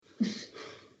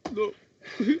No.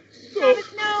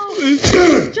 Travis, no!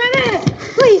 Travis!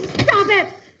 Please, stop it!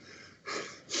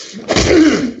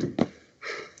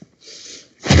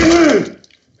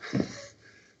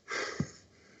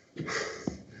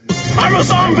 I'm a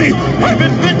zombie! I've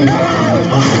been bitten!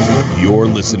 You're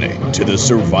listening to the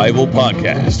Survival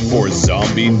Podcast for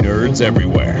zombie nerds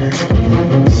everywhere.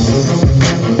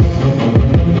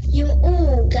 You're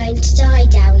all going to die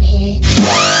down here.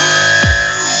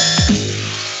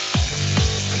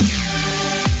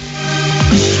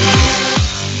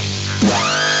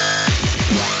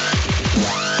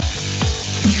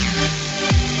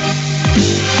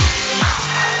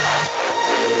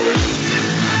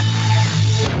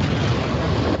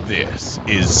 This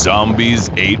is Zombies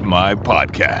Ate My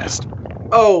Podcast.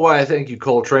 Oh, why, thank you,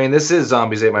 Coltrane. This is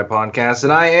Zombies Ate My Podcast,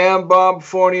 and I am Bob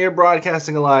Fournier,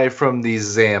 broadcasting live from the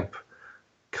ZAMP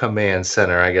Command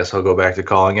Center, I guess I'll go back to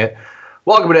calling it.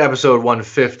 Welcome to episode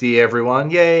 150,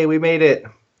 everyone. Yay, we made it.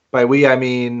 By we, I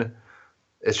mean,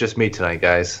 it's just me tonight,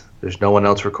 guys. There's no one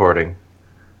else recording.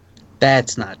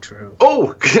 That's not true.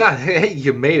 Oh, God, hey,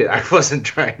 you made it. I wasn't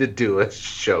trying to do a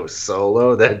show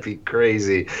solo. That'd be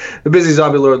crazy. The busy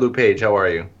zombie lord, Lou Page, how are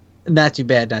you? Not too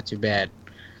bad, not too bad.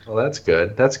 Well, that's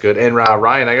good. That's good. And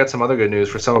Ryan, I got some other good news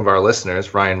for some of our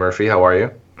listeners. Ryan Murphy, how are you?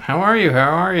 How are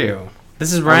you?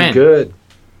 This is Ryan. I'm good.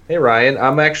 Hey, Ryan.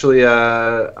 I'm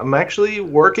actually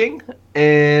working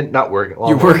and not working. Well,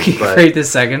 You're working right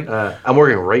this second? I'm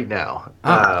working right now.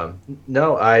 Oh.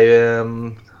 No, I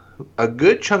am a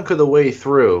good chunk of the way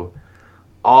through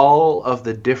all of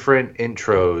the different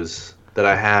intros that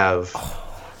I have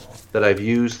that I've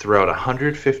used throughout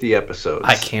 150 episodes.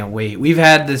 I can't wait. We've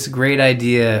had this great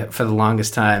idea for the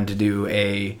longest time to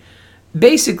do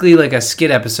basically like a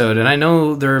skit episode, and I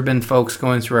know there have been folks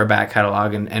going through our back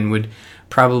catalog and would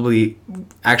probably,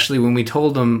 actually, when we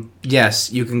told them,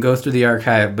 yes, you can go through the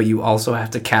archive, but you also have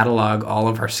to catalog all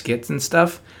of our skits and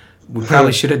stuff, we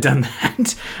probably should have done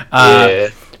that. Yeah.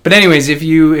 But anyways, if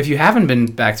you haven't been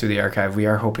back through the archive, we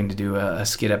are hoping to do a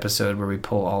skit episode where we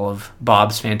pull all of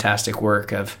Bob's fantastic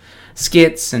work of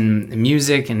skits and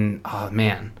music, and oh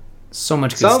man, so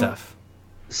much good stuff.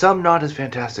 Some not as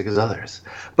fantastic as others,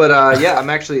 but yeah,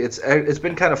 I'm actually it's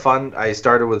been kind of fun. I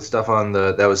started with stuff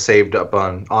that was saved up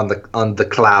on the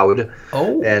cloud.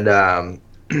 Oh, and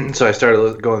so I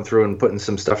started going through and putting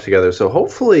some stuff together. So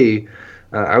hopefully.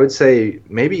 I would say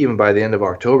maybe even by the end of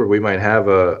October, we might have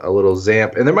a little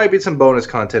ZAMP. And there might be some bonus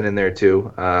content in there,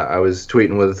 too. I was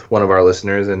tweeting with one of our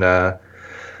listeners, and I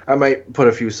might put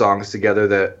a few songs together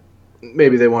that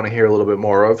maybe they want to hear a little bit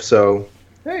more of. So,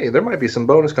 hey, there might be some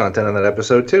bonus content in that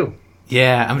episode, too.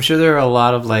 Yeah, I'm sure there are a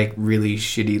lot of, like, really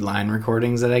shitty line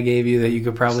recordings that I gave you that you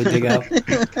could probably dig up.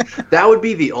 That would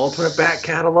be the ultimate back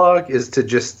catalog, is to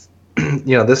just,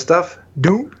 this stuff.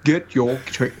 Don't get your...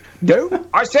 No,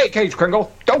 I say, Cage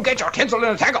Kringle, don't get your tinsel in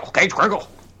a tangle, Cage Kringle.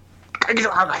 Look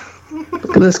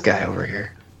at this guy over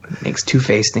here. Makes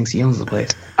Two-Face, thinks he owns the place.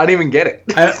 I didn't even get it.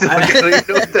 I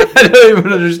don't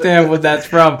even understand what that's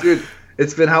from. Dude,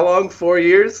 it's been how long? 4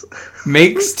 years?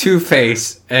 Makes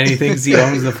Two-Face, and he thinks he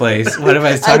owns the place. What if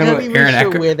I was talking about Aaron I'm not even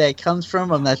Eckhart? sure where that comes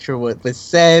from. I'm not sure what was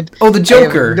said. Oh, the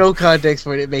Joker. I have no context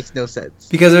for it. It makes no sense.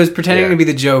 Because I was pretending to be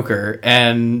the Joker,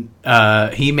 and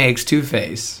he makes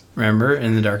Two-Face. Remember,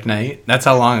 in The Dark Knight? That's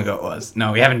how long ago it was.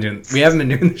 No, we haven't been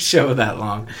doing the show that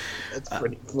long. That's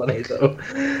pretty funny, though.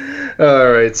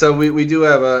 All right, so we do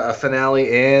have a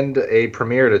finale and a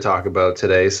premiere to talk about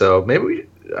today. So maybe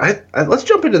let's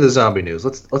jump into the zombie news.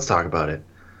 Let's talk about it.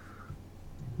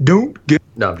 Don't get...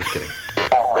 No, I'm just kidding.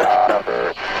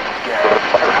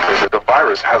 The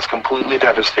virus has completely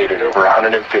devastated over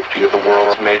 150 of the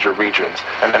world's major regions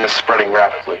and is spreading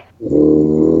rapidly.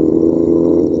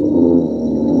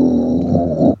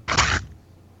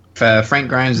 Frank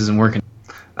Grimes isn't working.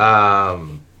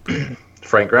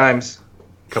 Frank Grimes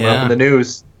coming up in the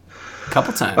news A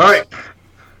couple times. All right,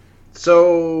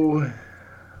 so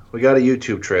we got a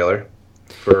YouTube trailer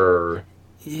for.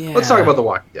 Yeah. Let's talk about The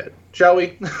Walking Dead, shall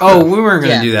we? Oh, we weren't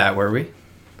going to do that, were we?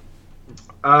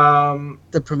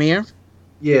 The premiere?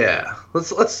 Yeah.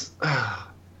 Let's.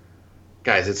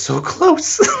 Guys, it's so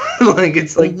close.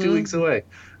 It's 2 weeks away.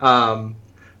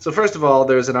 So first of all,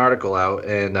 there's an article out,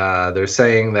 and they're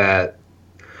saying that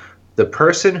the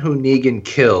person who Negan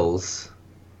kills,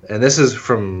 and this is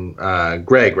from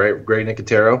Greg, right? Greg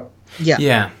Nicotero? Yeah.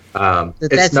 Yeah.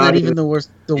 That's not even the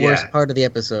worst part of the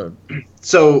episode.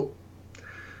 So,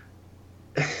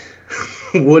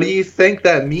 what do you think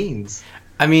that means?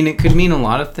 I mean, it could mean a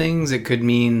lot of things. It could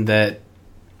mean that...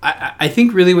 I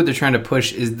think really what they're trying to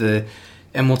push is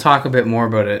and we'll talk a bit more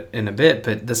about it in a bit,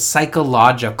 but the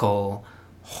psychological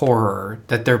horror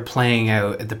that they're playing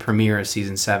out at the premiere of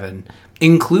season 7,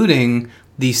 including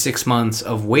the 6 months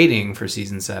of waiting for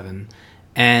season 7.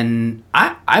 And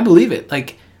I believe it.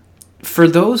 Like, for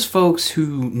those folks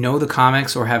who know the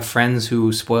comics or have friends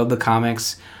who spoiled the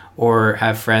comics or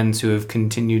have friends who have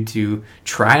continued to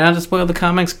try not to spoil the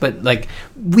comics, but like,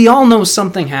 we all know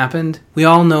something happened. We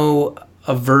all know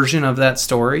a version of that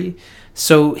story.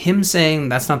 So him saying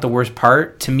that's not the worst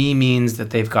part to me means that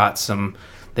they've got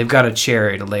a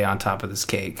cherry to lay on top of this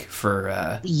cake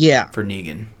for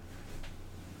Negan.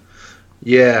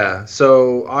 Yeah.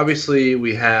 So obviously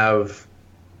we have.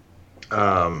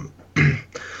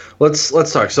 Let's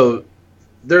talk. So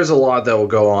there's a lot that will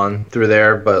go on through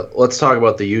there, but let's talk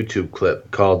about the YouTube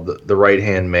clip called "The Right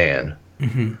Hand Man."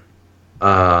 Mm-hmm.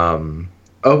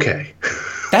 Okay.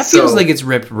 That feels like it's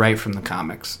ripped right from the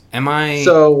comics. Am I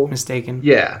mistaken?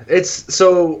 Yeah, it's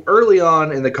so early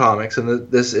on in the comics,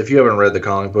 and this, if you haven't read the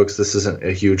comic books, this isn't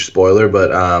a huge spoiler, but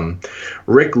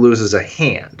Rick loses a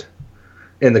hand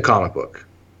in the comic book,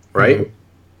 right?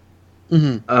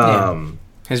 Mm-hmm.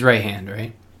 His right hand,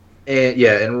 right?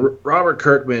 And Robert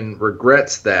Kirkman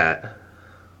regrets that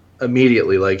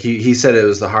immediately. Like he said, it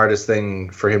was the hardest thing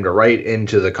for him to write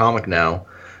into the comic. Now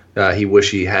he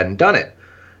wished he hadn't done it.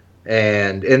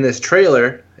 And in this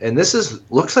trailer, and this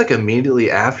looks like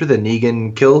immediately after the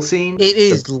Negan kill scene. It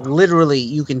is literally,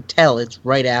 you can tell it's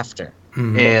right after.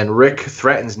 Mm-hmm. And Rick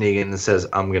threatens Negan and says,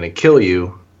 "I'm going to kill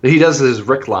you." He does his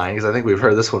Rick line, because I think we've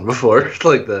heard this one before.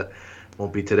 Like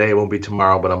won't be today, won't be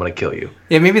tomorrow, but I'm going to kill you.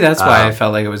 Yeah, maybe that's why I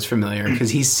felt like it was familiar,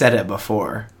 because he said it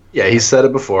before. Yeah, he said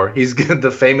it before. He's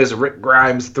the famous Rick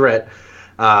Grimes threat.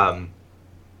 And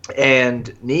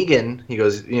Negan, he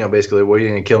goes, basically, what are you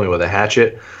going to kill me with, a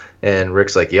hatchet? And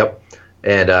Rick's like, yep.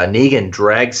 And Negan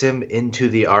drags him into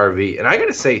the RV. And I got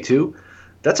to say, too,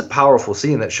 that's a powerful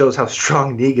scene that shows how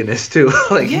strong Negan is, too.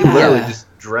 He literally just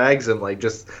drags him,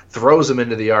 just throws him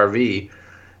into the RV.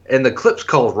 And the clip's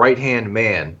called Right Hand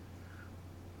Man.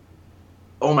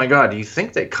 Oh, my God. Do you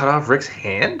think they cut off Rick's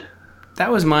hand?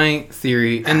 That was my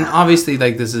theory. And obviously,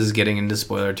 this is getting into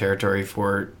spoiler territory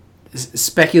for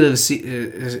speculative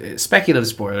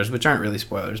spoilers, which aren't really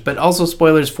spoilers, but also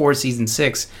spoilers for season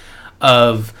 6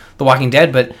 of The Walking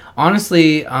Dead. But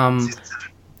honestly,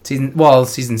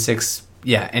 season 6,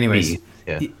 yeah. Anyways,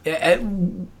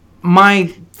 my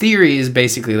theory is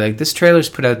basically this trailer's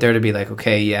put out there to be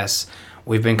okay, yes,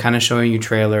 we've been kind of showing you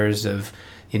trailers of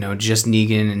just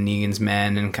Negan and Negan's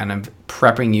men and kind of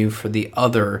prepping you for the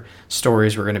other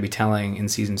stories we're going to be telling in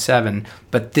season 7.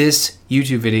 But this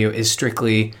YouTube video is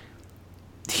strictly,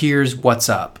 here's what's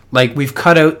up. We've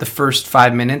cut out the first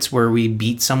 5 minutes where we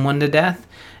beat someone to death,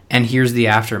 and here's the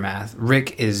aftermath.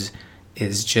 Rick is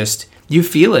just, you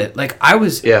feel it. I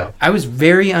was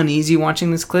very uneasy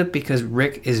watching this clip because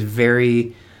Rick is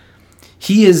very,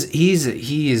 he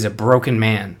is a broken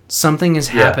man. Something has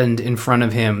happened in front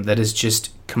of him that has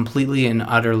just completely and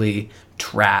utterly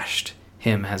trashed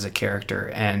him as a character.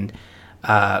 And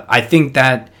I think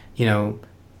that,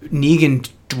 Negan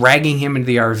dragging him into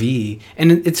the RV,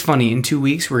 and it's funny, in 2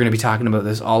 weeks we're going to be talking about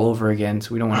this all over again,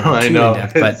 so we don't want to go too in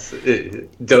depth,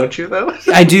 but don't you though?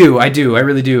 I do, I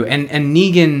really do. And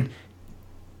Negan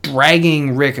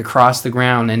dragging Rick across the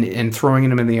ground and throwing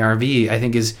him in the RV, I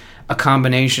think, is a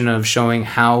combination of showing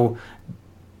how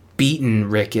beaten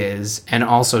Rick is, and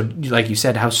also, like you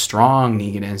said, how strong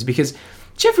Negan is, because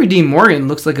Jeffrey Dean Morgan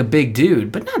looks like a big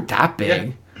dude, but not that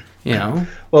big.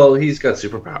 Well, he's got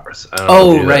superpowers.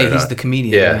 Right, he's the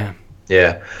comedian.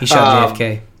 Yeah. He shot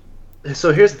JFK.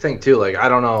 So here's the thing too. I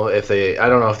don't know if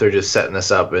they're just setting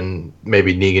this up, and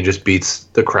maybe Negan just beats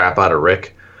the crap out of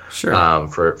Rick. Sure.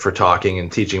 For talking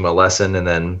and teaching him a lesson, and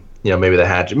then maybe the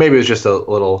hatchet. Maybe it was just a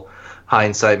little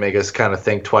hindsight, make us kind of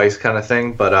think twice, kind of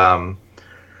thing. But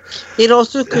it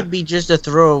also could be just a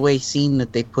throwaway scene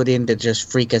that they put in to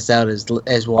just freak us out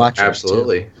as watchers.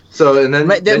 Absolutely. Too. So and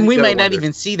then we might not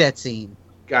even see that scene,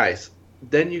 guys.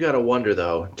 Then you got to wonder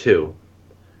though too.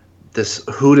 This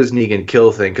who does Negan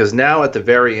kill thing? Because now at the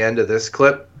very end of this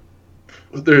clip,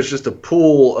 there's just a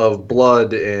pool of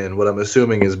blood and what I'm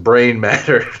assuming is brain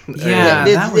matter. Yeah,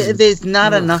 there's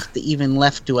not enough to even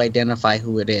left to identify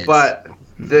who it is. But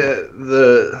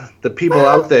the people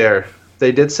out there,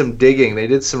 they did some digging, they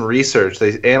did some research,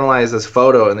 they analyzed this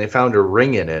photo, and they found a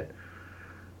ring in it.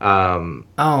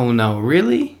 Oh no,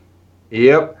 really?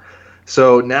 Yep.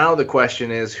 So now the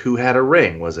question is, who had a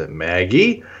ring? Was it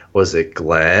Maggie? Was it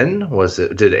Glenn?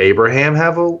 Did Abraham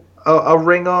have a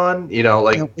ring on?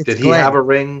 Did he have a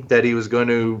ring that he was going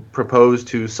to propose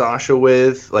to Sasha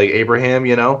with, like Abraham?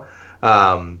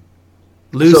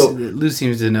 Lou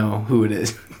seems to know who it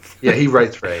is. Yeah, he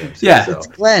writes for AMC. Yeah, so. It's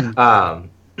Glenn.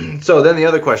 So then the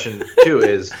other question too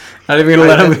is, I didn't even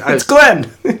let him. It's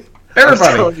Glenn. I was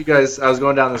telling you guys, I was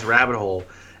going down this rabbit hole,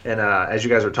 and as you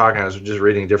guys were talking, I was just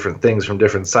reading different things from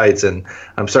different sites, and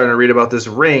I'm starting to read about this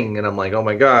ring, and I'm like, oh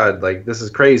my god, like this is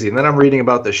crazy. And then I'm reading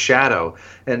about the shadow,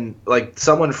 and like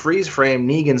someone freeze framed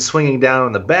Negan swinging down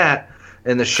on the bat,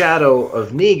 and the shadow of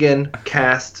Negan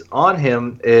cast on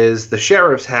him is the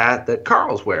sheriff's hat that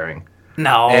Carl's wearing.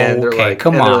 No, and they're okay, like,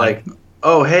 come and on. They're like,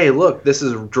 oh hey, look, this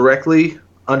is directly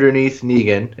underneath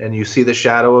Negan, and you see the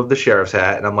shadow of the sheriff's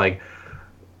hat, and I'm like,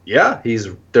 yeah,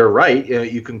 they're right.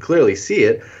 You can clearly see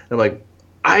it. And I'm like,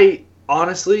 I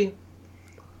honestly,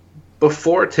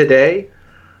 before today,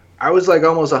 I was like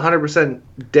almost 100%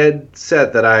 dead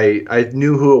set that I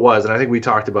knew who it was, and I think we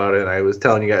talked about it. And I was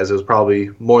telling you guys it was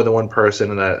probably more than one person,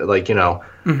 and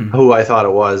who I thought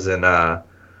it was. And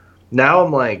now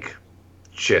I'm like,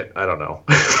 shit, I don't know.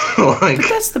 But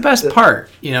that's the best part,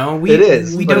 you know. We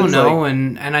don't know,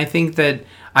 and I think that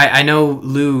I know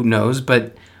Lou knows,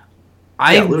 but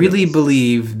I really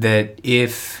believe that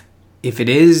if it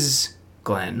is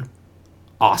Glenn,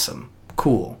 awesome,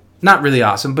 cool. Not really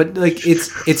awesome, but like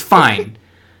it's fine.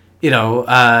 You know,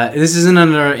 this isn't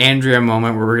another Andrea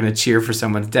moment where we're gonna cheer for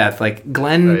someone's death. Like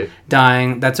Glenn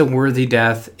dying, that's a worthy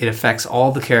death. It affects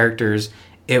all the characters.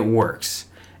 It works.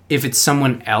 If it's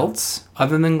someone else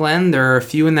other than Glenn, there are a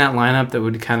few in that lineup that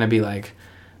would kind of be like,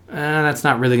 that's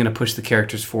not really gonna push the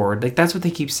characters forward. Like that's what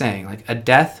they keep saying. Like a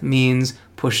death means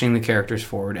pushing the characters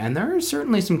forward, and there are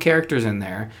certainly some characters in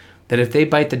there that if they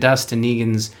bite the dust to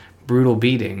Negan's brutal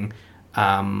beating,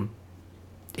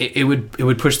 it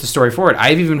would push the story forward.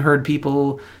 I've even heard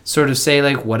people sort of say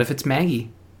like, "What if it's Maggie?"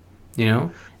 You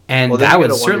know, and that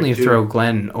would certainly throw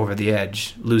Glenn over the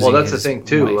edge. Losing. Well, that's the thing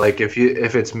too. wife. Like if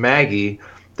it's Maggie,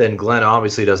 then Glenn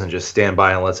obviously doesn't just stand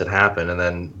by and lets it happen, and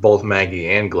then both Maggie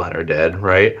and Glenn are dead,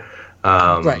 right?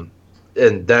 Right.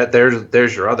 And that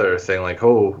there's your other thing, like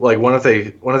what if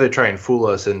they try and fool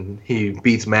us and he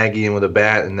beats Maggie in with a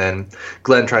bat, and then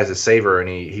Glenn tries to save her and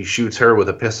he shoots her with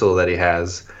a pistol that he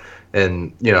has,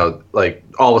 and you know, like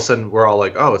all of a sudden we're all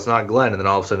like, oh, it's not Glenn, and then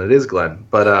all of a sudden it is Glenn.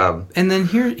 But and then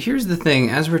here's the thing,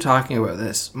 as we're talking about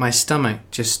this, my stomach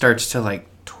just starts to like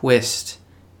twist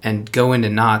and go into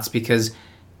knots because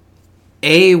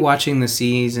watching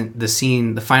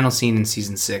the final scene in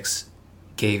season 6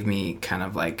 gave me kind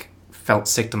of like felt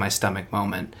sick to my stomach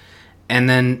moment. And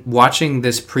then watching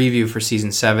this preview for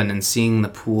season 7 and seeing the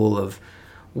pool of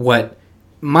what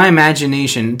my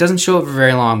imagination doesn't show up for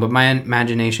very long, but my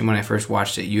imagination when I first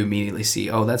watched it, you immediately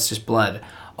see, oh, that's just blood.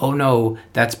 Oh no,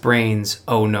 that's brains.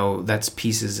 Oh no, that's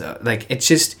pieces. Like it's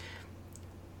just,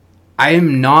 I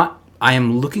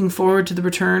am looking forward to the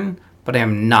return, but I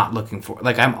am not looking forward.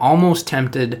 Like I'm almost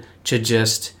tempted to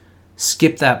just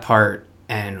skip that part.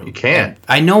 And you can't.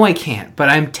 I know I can't, but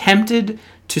I'm tempted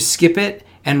to skip it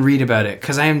and read about it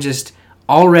because I am just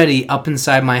already up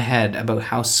inside my head about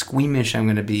how squeamish I'm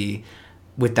going to be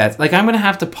with that. Like I'm going to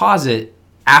have to pause it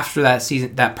after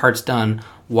that part's done,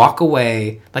 walk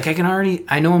away. Like I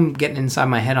know I'm getting inside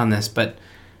my head on this, but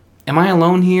am I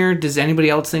alone here? Does anybody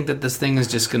else think that this thing is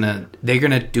just they're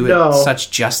going to do it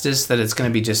such justice that it's going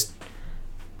to be just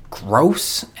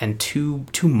gross and too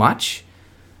much?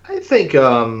 I think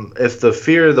if the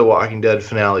Fear of the Walking Dead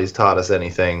finales taught us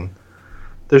anything,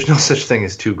 there's no such thing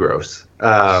as too gross.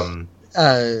 All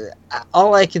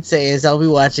I can say is I'll be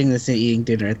watching this and eating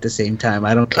dinner at the same time.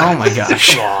 I don't care. Oh my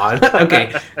gosh.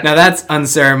 Okay, now that's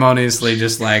unceremoniously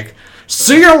just like,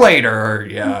 see you later,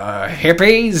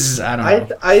 hippies. I don't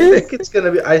know. I think it's going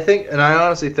to be, and I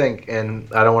honestly think, and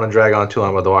I don't want to drag on too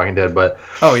long about The Walking Dead, but...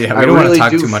 Oh yeah, we don't want to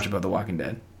talk too much about The Walking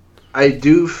Dead. I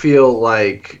do feel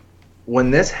like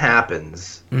when this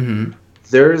happens,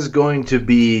 there's going to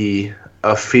be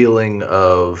a feeling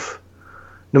of,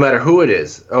 no matter who it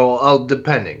is,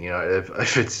 depending, you know,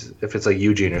 if it's like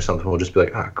Eugene or something, we'll just be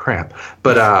like, crap.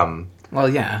 But well,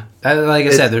 yeah, like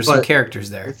I said, there's some characters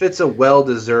there. If it's a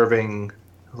well-deserving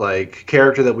like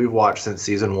character that we've watched since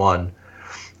season 1,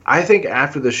 I think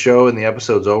after the show and the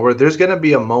episode's over, there's going to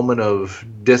be a moment of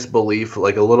disbelief,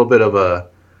 like a little bit of a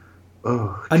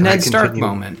Ned Stark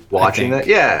moment. Watching that,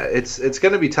 yeah, it's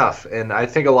going to be tough, and I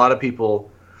think a lot of people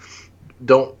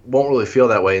won't really feel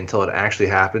that way until it actually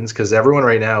happens, because everyone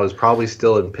right now is probably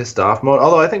still in pissed off mode.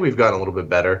 Although I think we've gotten a little bit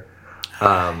better.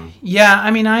 Yeah,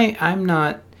 I mean, I'm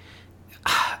not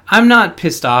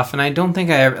pissed off, and I don't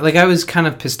think I was kind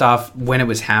of pissed off when it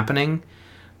was happening,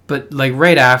 but like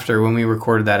right after when we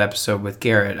recorded that episode with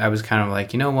Garrett, I was kind of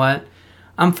like, you know what?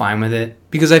 I'm fine with it,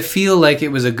 because I feel like it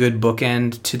was a good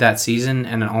bookend to that season,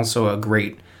 and also a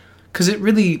great, because it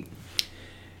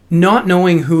not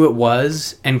knowing who it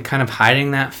was and kind of hiding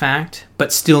that fact,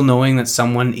 but still knowing that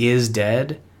someone is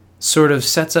dead, sort of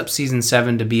sets up season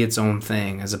 7 to be its own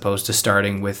thing, as opposed to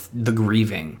starting with the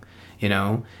grieving, you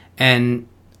know? And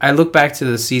I look back to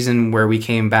the season where we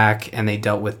came back and they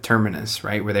dealt with Terminus,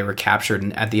 right? Where they were captured.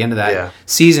 And at the end of that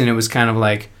season, it was kind of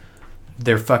like,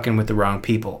 they're fucking with the wrong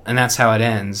people. And that's how it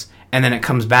ends. And then it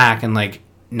comes back and, like,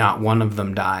 not one of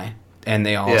them die. And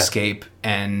they all escape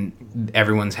and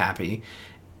everyone's happy.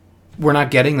 We're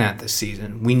not getting that this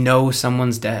season. We know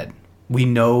someone's dead. We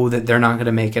know that they're not going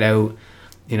to make it out,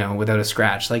 you know, without a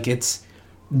scratch. Like,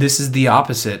 this is the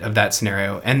opposite of that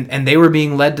scenario. And they were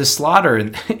being led to slaughter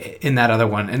in that other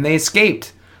one, and they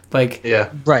escaped. Like,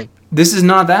 right. This is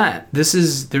not that.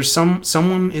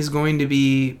 Someone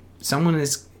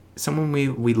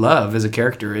we love as a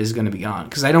character is going to be gone.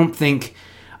 Because I don't think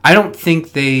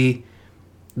they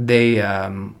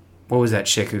what was that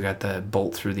chick who got the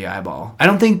bolt through the eyeball? I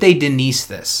don't think they Denise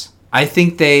this. I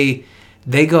think they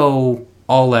go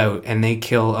all out and they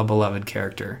kill a beloved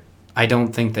character. I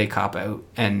don't think they cop out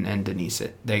and Denise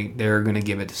it. They're going to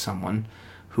give it to someone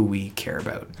who we care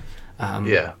about.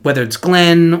 Whether it's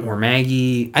Glenn or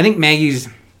Maggie. I think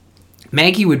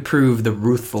Maggie would prove the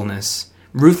ruthlessness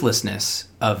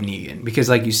of Negan. Because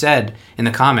like you said, in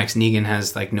the comics, Negan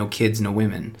has like no kids, no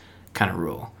women kind of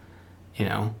rule. You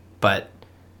know? But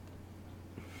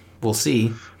we'll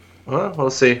see. Well, we'll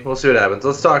see. We'll see what happens.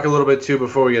 Let's talk a little bit, too,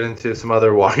 before we get into some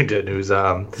other Walking Dead news.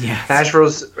 Ash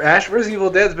vs. Evil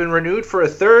Dead's been renewed for a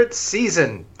 3rd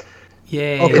season.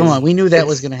 Yay. Oh, come on. We knew that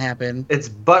was going to happen. It's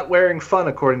butt-wearing fun,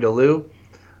 according to Lou.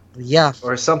 Yeah.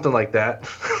 Or something like that.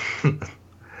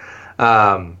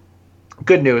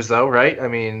 Good news, though, right? I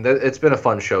mean, it's been a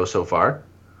fun show so far.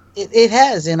 It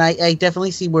has, and I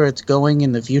definitely see where it's going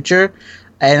in the future.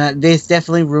 And there's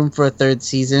definitely room for a 3rd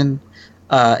season.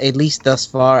 At least thus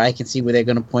far, I can see where they're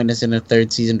going to point us in a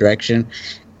 3rd season direction.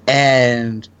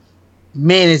 And,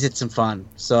 man, is it some fun.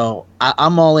 So,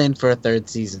 I'm all in for a 3rd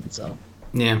season. So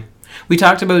yeah. We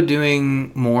talked about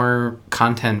doing more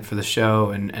content for the show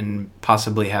and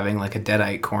possibly having like a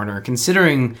Deadite corner.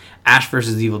 Considering Ash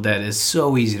vs. Evil Dead is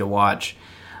so easy to watch.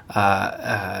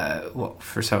 Well,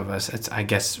 for some of us, I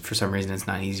guess for some reason it's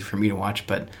not easy for me to watch,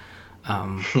 but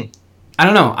I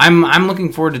don't know. I'm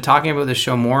looking forward to talking about this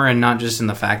show more, and not just in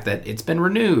the fact that it's been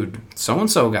renewed. So and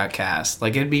so got cast.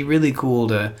 Like, it'd be really cool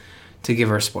to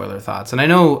give our spoiler thoughts. And I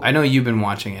know you've been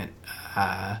watching it,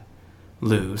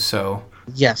 Lou. So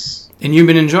yes, and you've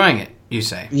been enjoying it. You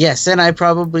say yes, and I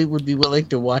probably would be willing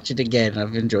to watch it again.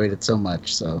 I've enjoyed it so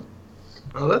much. So,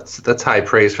 well, that's high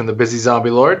praise from the busy zombie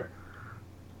lord.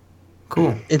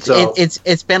 Cool.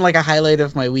 It's been like a highlight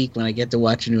of my week when I get to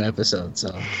watch a new episode.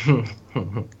 So.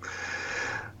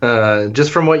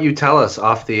 Just from what you tell us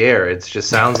off the air, it just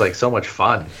sounds like so much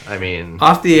fun. I mean,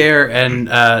 off the air and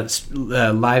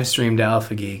live streamed to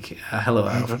Alpha Geek. Hello,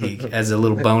 Alpha Geek, as a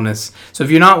little bonus. So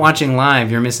if you're not watching live,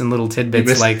 you're missing little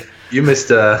tidbits you missed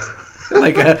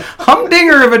like a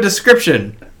humdinger of a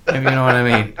description. If you know what I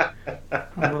mean.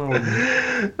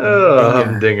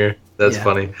 Humdinger. That's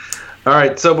funny. All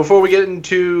right. So before we get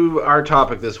into our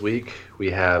topic this week, we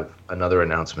have another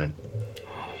announcement.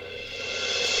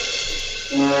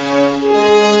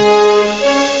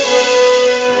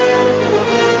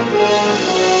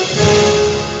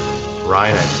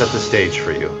 Ryan, I set the stage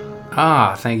for you.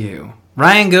 Ah, thank you.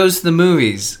 Ryan Goes to the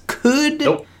Movies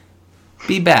could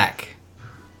be back.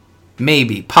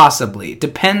 Maybe, possibly.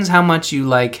 Depends how much you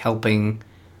like helping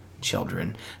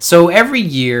children. So every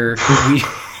year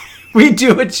we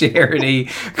do a charity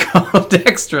called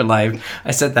Extra Life.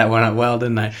 I set that one up well,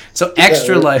 didn't I? So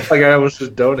Extra Life. Like I almost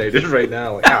just donated right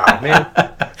now. Like, man.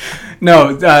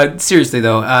 No, seriously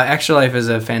though, Extra Life is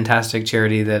a fantastic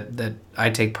charity that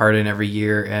I take part in every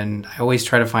year, and I always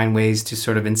try to find ways to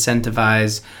sort of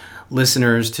incentivize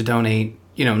listeners to donate.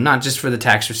 You know, not just for the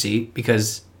tax receipt,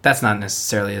 because that's not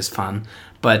necessarily as fun,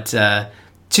 but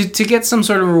to get some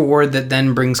sort of reward that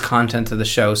then brings content to the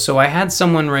show. So I had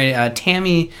someone write,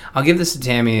 Tammy, I'll give this to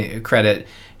Tammy credit.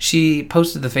 She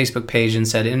posted the Facebook page and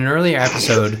said, in an earlier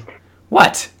episode,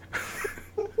 what?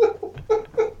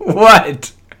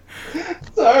 What?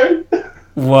 Sorry.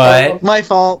 What? My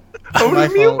fault. My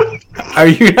fault. Are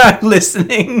you not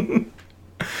listening?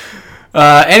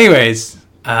 Anyways,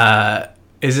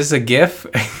 is this a GIF?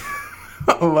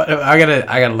 I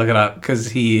gotta look it up because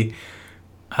he.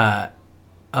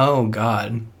 Oh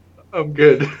God. I'm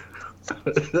good.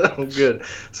 I'm good.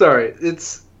 Sorry,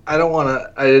 I don't want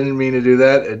to. I didn't mean to do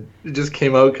that. It just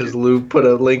came out because Lou put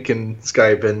a link in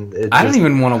Skype, and I don't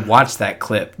even want to watch that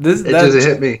clip. It just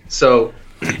hit me. So,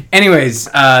 anyways,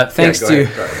 thanks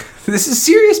This is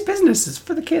serious business. It's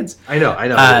for the kids. I know.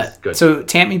 It's good. So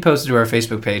Tammy posted to our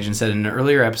Facebook page and said in an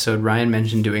earlier episode, Ryan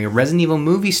mentioned doing a Resident Evil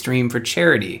movie stream for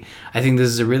charity. I think this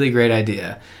is a really great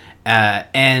idea.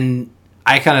 And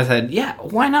I kind of said, yeah,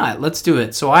 why not? Let's do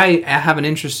it. So I have an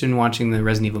interest in watching the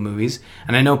Resident Evil movies,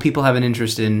 and I know people have an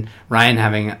interest in Ryan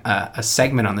having a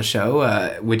segment on the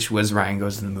show, which was Ryan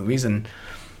Goes to the Movies. And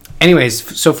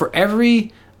anyways, so for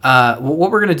every...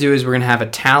 what we're going to do is we're going to have a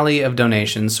tally of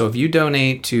donations. So if you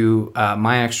donate to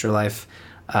My Extra Life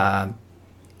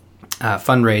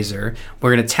fundraiser,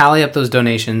 we're going to tally up those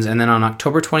donations. And then on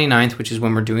October 29th, which is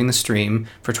when we're doing the stream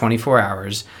for 24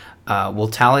 hours, we'll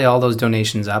tally all those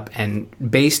donations up. And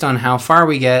based on how far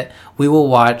we get, we will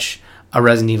watch a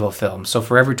Resident Evil film. So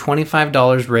for every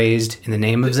 $25 raised in the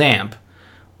name of ZAMP,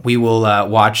 we will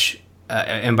watch...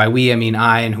 and by we, I mean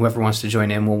I and whoever wants to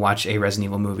join in will watch a Resident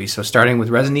Evil movie. So starting with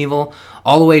Resident Evil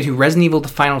all the way to Resident Evil the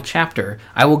Final Chapter,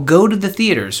 I will go to the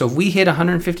theaters. So if we hit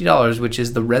 $150, which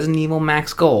is the Resident Evil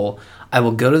max goal, I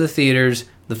will go to the theaters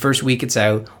the first week it's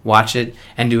out, watch it,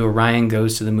 and do a Ryan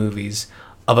Goes to the Movies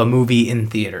of a movie in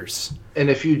theaters. And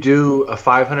if you do a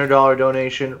 $500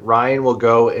 donation, Ryan will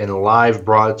go in live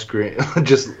broad screen,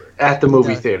 just at the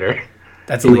movie theater.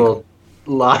 That's illegal.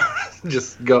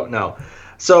 Just go, no.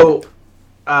 So...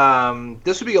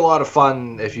 this would be a lot of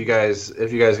fun if you guys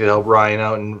could help Ryan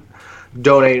out and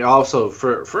donate also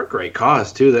for a great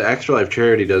cause too. The Extra Life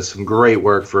charity does some great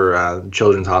work for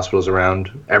children's hospitals around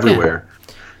everywhere,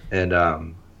 and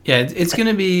it's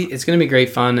gonna be great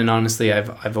fun. And honestly,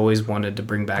 I've always wanted to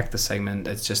bring back the segment.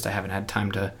 It's just I haven't had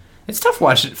time to. It's tough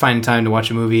finding time to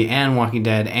watch a movie and Walking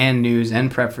Dead and news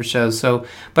and prep for shows. So,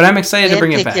 but I'm excited to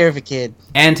bring it back. And take care of a kid.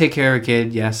 And take care of a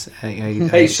kid, yes.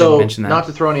 Hey, so not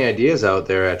to throw any ideas out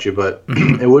there at you, but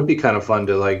it would be kind of fun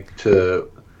to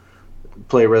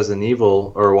play Resident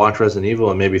Evil or watch Resident Evil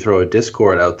and maybe throw a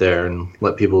Discord out there and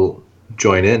let people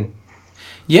join in.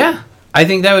 Yeah. I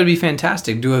think that would be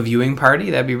fantastic. Do a viewing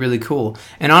party. That'd be really cool.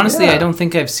 And honestly, I don't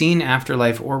think I've seen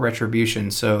Afterlife or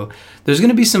Retribution. So there's going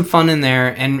to be some fun in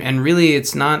there. And really,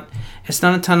 it's not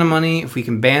a ton of money. If we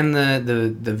can band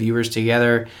the viewers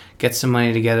together, get some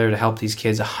money together to help these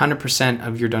kids, 100%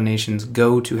 of your donations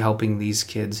go to helping these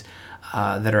kids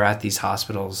that are at these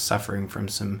hospitals suffering from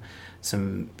some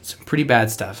pretty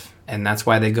bad stuff. And that's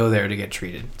why they go there to get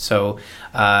treated. So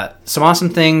some awesome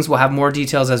things. We'll have more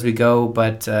details as we go,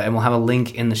 but and we'll have a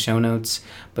link in the show notes.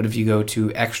 But if you go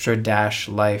to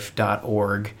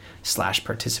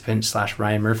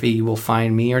extra-life.org/participant/Ryan Murphy, you will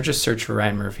find me, or just search for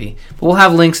Ryan Murphy. But we'll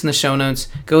have links in the show notes.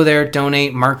 Go there,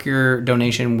 donate, mark your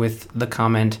donation with the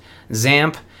comment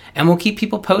ZAMP, and we'll keep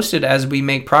people posted as we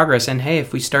make progress. And hey,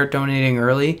 if we start donating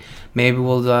early, maybe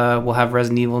we'll have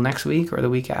Resident Evil next week or the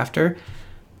week after.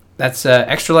 That's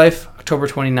Extra Life, October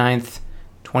 29th,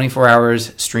 24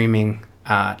 hours streaming,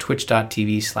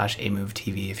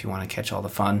 twitch.tv/AMoveTV if you want to catch all the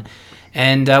fun.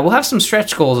 And we'll have some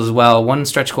stretch goals as well. One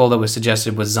stretch goal that was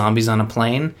suggested was Zombies on a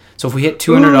Plane. So if we hit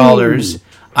 $200,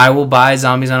 I will buy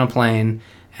Zombies on a Plane,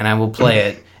 and I will play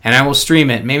it. And I will stream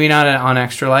it. Maybe not on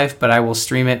Extra Life, but I will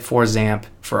stream it for ZAMP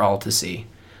for all to see.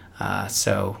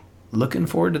 So looking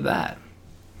forward to that.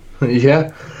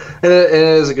 Yeah, and it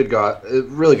is a good cause,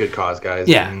 really good cause, guys.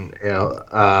 Yeah, and,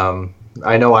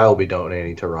 I know I will be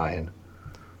donating to Ryan.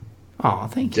 Oh,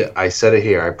 thank you. I said it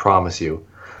here. I promise you.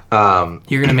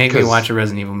 You're gonna make me watch a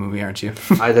Resident Evil movie, aren't you?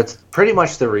 That's pretty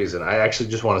much the reason. I actually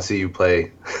just want to see you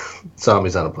play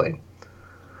Zombies on a Plane.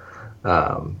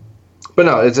 But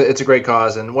no, it's a great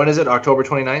cause. And when is it? October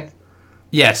 29th?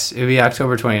 Yes, it'll be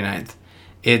October 29th.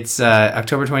 It's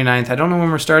October 29th. I don't know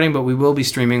when we're starting, but we will be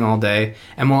streaming all day.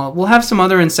 And we'll have some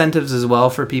other incentives as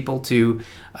well for people to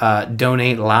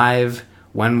donate live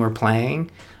when we're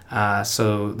playing.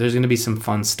 So there's going to be some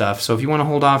fun stuff. So if you want to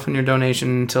hold off on your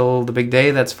donation until the big day,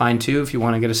 that's fine too. If you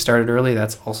want to get us started early,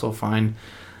 that's also fine.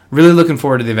 Really looking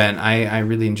forward to the event. I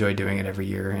really enjoy doing it every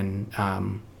year.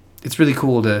 And it's really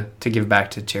cool to give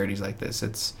back to charities like this.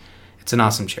 It's an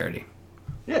awesome charity.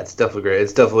 Yeah, it's definitely great.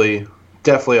 It's definitely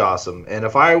awesome. And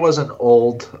if I wasn't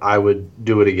old, I would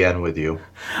do it again with you.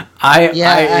 I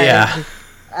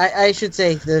should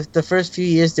say the first few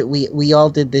years that we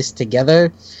all did this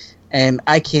together, and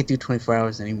I can't do 24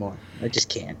 hours anymore. I just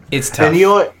can't. It's tough. And you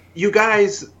know what? You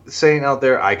guys saying out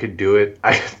there, I could do it.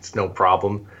 It's no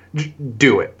problem.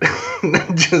 Do it.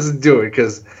 Just do it,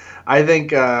 because I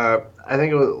think it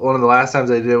was one of the last times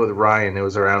I did it with Ryan. It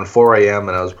was around 4 a.m.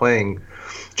 and I was playing.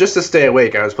 Just to stay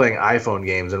awake, I was playing iPhone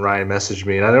games, and Ryan messaged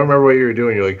me, and I don't remember what you were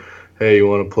doing. You're like, hey, you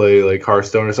want to play like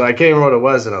Hearthstone or something? I can't remember what it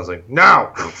was, and I was like,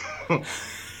 no!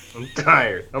 I'm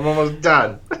tired. I'm almost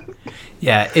done.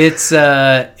 Yeah, it's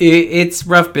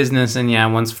rough business, and yeah,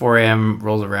 once 4 a.m.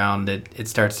 rolls around, it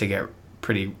starts to get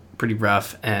pretty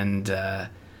rough, and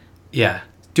yeah,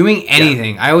 doing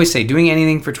anything. I always say doing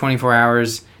anything for 24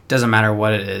 hours doesn't matter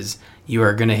what it is. You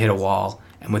are gonna hit a wall,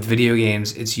 and with video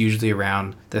games, it's usually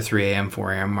around the 3 a.m.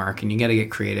 4 a.m. mark, and you got to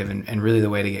get creative, and really the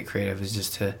way to get creative is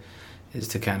just to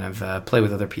kind of play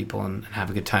with other people and have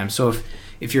a good time. So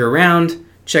if you're around,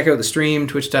 check out the stream,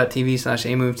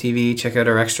 twitch.tv/amovetv. Check out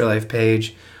our Extra Life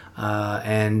page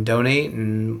and donate,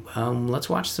 and let's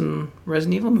watch some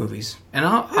Resident Evil movies. And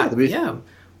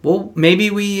well, maybe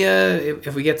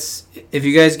if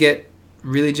you guys get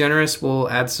really generous, we'll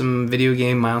add some video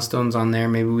game milestones on there.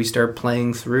 Maybe we start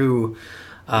playing through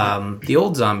the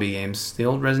old zombie games, the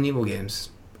old Resident Evil games.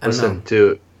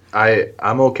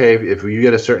 I'm okay if you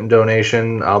get a certain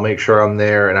donation. I'll make sure I'm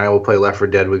there, and I will play Left 4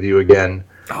 Dead with you again.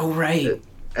 Oh, right.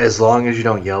 As long as you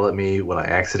don't yell at me when I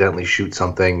accidentally shoot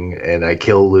something and I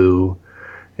kill Lou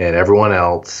and everyone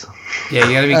else. Yeah,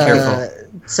 you gotta be careful.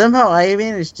 Somehow I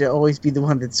managed to always be the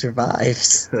one that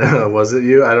survives. Was it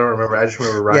you? I don't remember. I just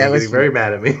remember Ryan getting very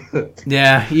mad at me.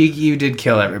 Yeah, you did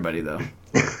kill everybody, though.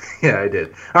 Yeah, I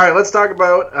did. All right, let's talk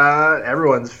about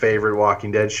everyone's favorite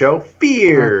Walking Dead show,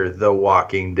 Fear the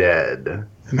Walking Dead.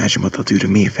 Imagine what they'll do to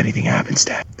me if anything happens,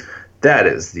 Dad. That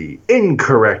is the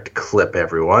incorrect clip,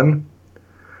 everyone.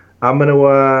 I'm going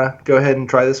to go ahead and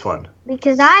try this one.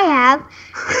 Because I have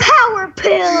Power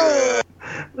Pill!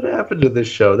 What happened to this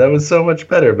show? That was so much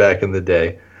better back in the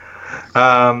day.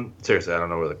 Seriously, I don't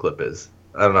know where the clip is.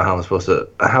 I don't know how am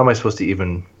I supposed to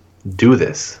even do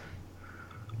this?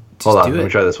 Hold on, let me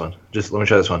try this one. Let me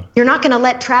try this one. You're not going to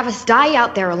let Travis die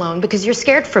out there alone because you're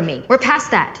scared for me. We're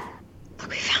past that. Look,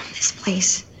 we found this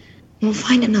place. We'll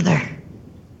find another.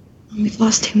 We've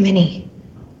lost too many.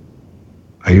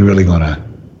 Are you really gonna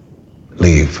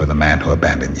leave for the man who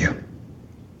abandoned you?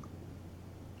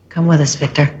 Come with us,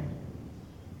 Victor.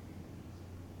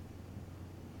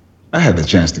 I had the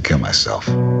chance to kill myself.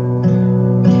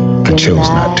 I chose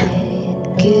not to.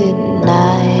 Good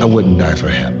night. I wouldn't die for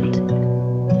him.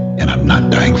 And I'm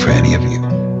not dying for any of you.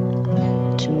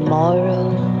 Tomorrow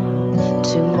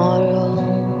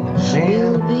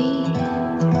will be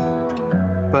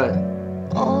But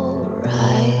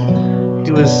alright.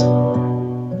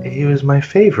 he was my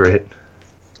favorite.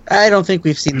 I don't think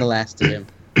we've seen the last of him.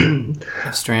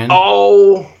 Strand.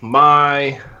 Oh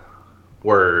my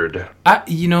word.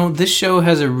 This show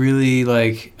has a really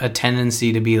a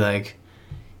tendency to be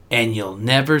and you'll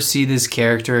never see this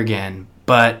character again.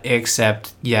 But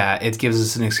except, it gives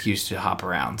us an excuse to hop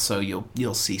around, so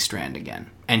you'll see Strand again,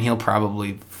 and he'll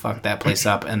probably fuck that place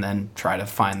up and then try to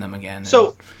find them again.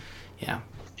 So, yeah,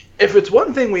 if it's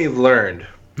one thing we've learned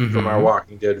from our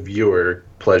Walking Dead viewer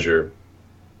pleasure,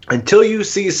 until you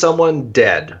see someone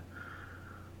dead,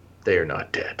 they are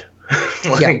not dead.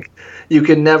 You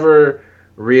can never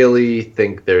really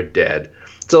think they're dead.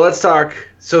 So let's talk.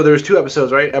 So there's 2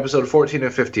 episodes, right? Episode 14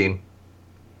 and 15.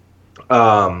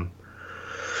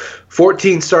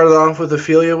 14 started off with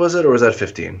Ophelia, was it, or was that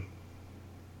 15?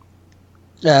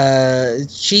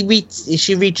 She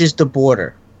reaches the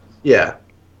border. Yeah.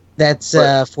 That's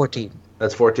 14.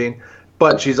 That's 14.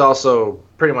 But she's also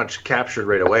pretty much captured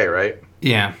right away, right?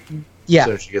 Yeah. Yeah.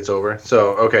 So she gets over.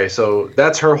 So, okay, so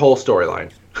that's her whole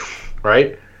storyline,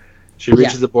 right? She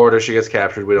reaches the border, she gets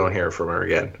captured, we don't hear from her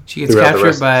again. She gets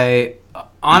captured by...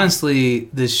 Honestly,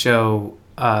 this show,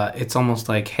 it's almost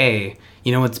like, hey,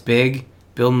 you know what's big?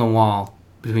 Building the wall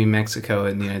between Mexico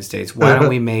and the United States. Why don't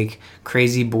we make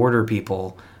crazy border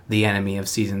people the enemy of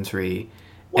season 3?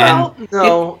 Well,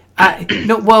 no.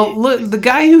 Look, the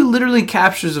guy who literally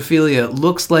captures Ophelia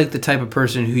looks like the type of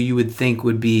person who you would think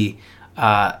would be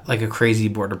like a crazy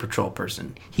border patrol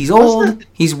person. He's old,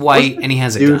 he's white, and he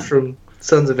has a gun. Dude from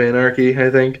Sons of Anarchy, I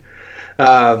think.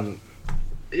 I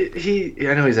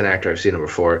know he's an actor. I've seen him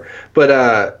before, but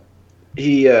I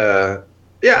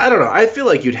don't know. I feel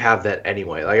like you'd have that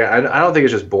anyway. I don't think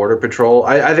it's just Border Patrol.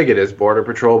 I think it is Border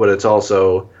Patrol, but it's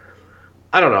also,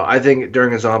 I don't know. I think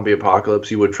during a zombie apocalypse,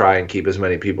 you would try and keep as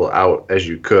many people out as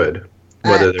you could.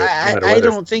 I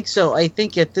don't think so. I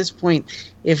think at this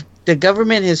point, if the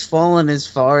government has fallen as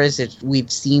far as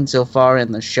we've seen so far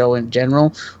in the show in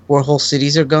general, where whole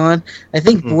cities are gone, I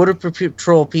think Border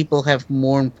Patrol people have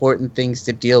more important things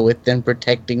to deal with than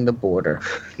protecting the border.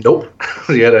 Nope.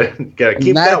 you gotta keep that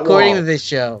wall. Not according to this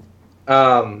show.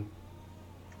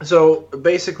 So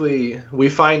basically, we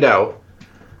find out.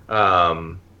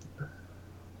 Was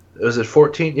it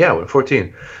 14? Yeah,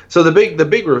 14. So the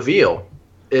big reveal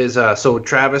is so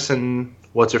Travis and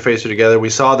what's her face are together. We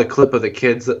saw the clip of the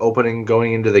kids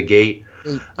going into the gate.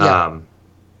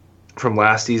 from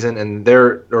last season, and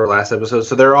or last episode.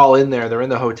 So they're all in there. They're in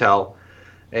the hotel,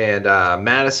 and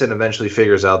Madison eventually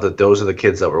figures out that those are the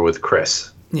kids that were with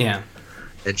Chris. Yeah.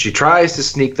 And she tries to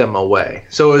sneak them away.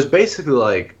 So it was basically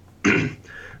like,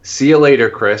 see you later,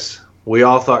 Chris. We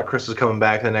all thought Chris was coming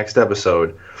back in the next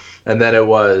episode. And then it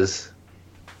was,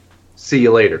 see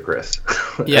you later, Chris.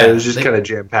 Yeah. It was just kind of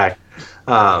jam-packed.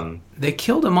 They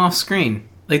killed him off screen.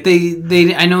 Like,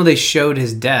 they I know they showed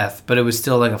his death, but it was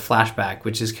still like a flashback,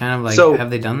 which is kind of like, have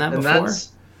they done that before?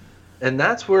 And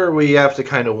that's where we have to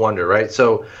kind of wonder, right?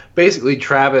 So basically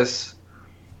Travis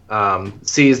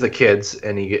sees the kids,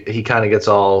 and he kind of gets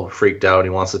all freaked out. He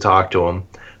wants to talk to them,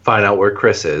 find out where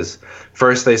Chris is.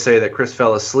 First they say that Chris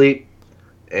fell asleep,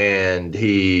 and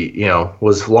he,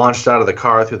 was launched out of the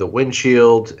car through the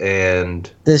windshield,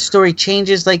 and the story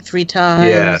changes like 3 times.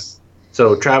 Yeah.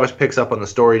 So Travis picks up on the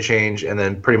story change and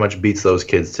then pretty much beats those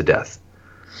kids to death.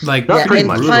 Like, not pretty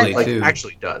much, like too.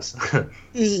 Actually does.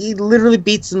 He literally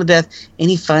beats them to death, and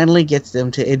he finally gets them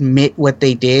to admit what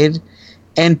they did.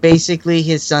 And basically,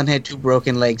 his son had 2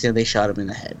 broken legs, and they shot him in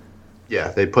the head. Yeah,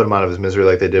 they put him out of his misery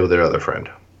like they did with their other friend.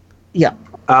 Yeah.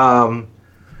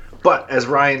 But as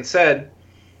Ryan said,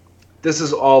 this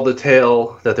is all the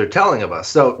tale that they're telling of us.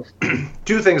 So,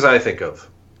 2 things I think of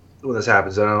when this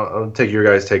happens, and I'll take your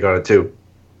guys' take on it too.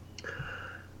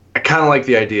 I kind of like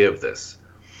the idea of this,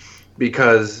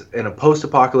 because in a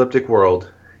post-apocalyptic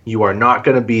world, you are not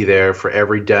going to be there for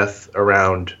every death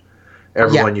around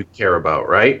everyone you care about,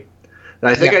 right? And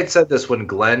I think I'd said this when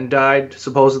Glenn died,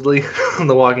 supposedly, on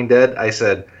The Walking Dead. I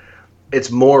said,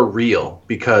 it's more real,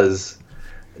 because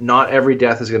not every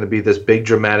death is going to be this big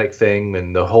dramatic thing,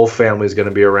 and the whole family is going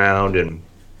to be around, and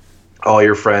all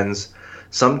your friends.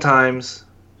 Sometimes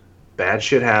bad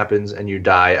shit happens, and you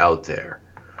die out there,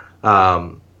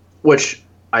 which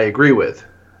I agree with.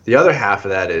 The other half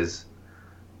of that is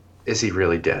he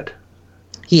really dead?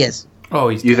 He is. Oh,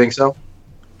 you think so?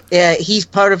 Yeah, he's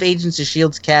part of Agents of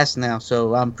S.H.I.E.L.D.'s cast now,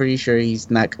 so I'm pretty sure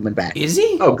he's not coming back. Is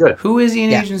he? Oh, good. Who is he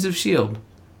in Agents of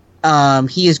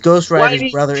S.H.I.E.L.D.? He is Ghost Rider's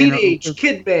Whitey brother. Teenage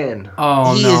Kid Man.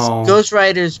 Oh, he is Ghost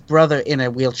Rider's brother in a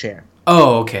wheelchair.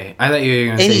 Oh, okay. I thought you were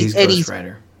going to say he's Ghost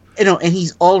Rider. And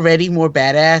he's already more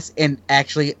badass and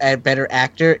actually a better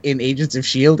actor in Agents of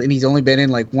S.H.I.E.L.D., and he's only been in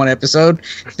like 1 episode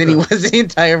than he was the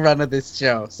entire run of this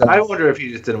show. So I wonder if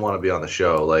he just didn't want to be on the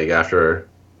show, like after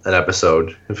an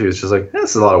episode, if he was just like,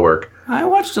 this is a lot of work. I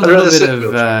watched a little bit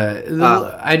of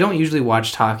I don't usually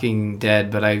watch Talking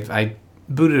Dead, but I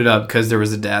booted it up because there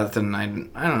was a death, and I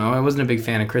don't know, I wasn't a big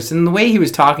fan of Chris, and the way he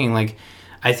was talking, like,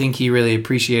 I think he really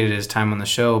appreciated his time on the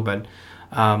show, but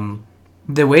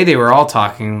the way they were all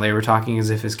talking, they were talking as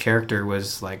if his character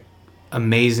was like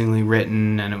amazingly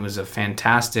written, and it was a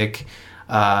fantastic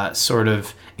sort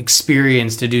of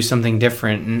experience to do something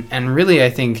different, and really I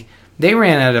think they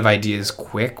ran out of ideas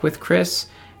quick with Chris,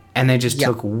 and they just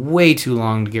took way too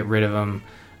long to get rid of him.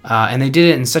 And they did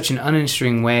it in such an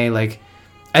uninteresting way. Like,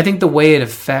 I think the way it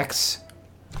affects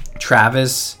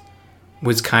Travis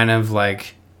was kind of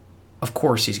like, of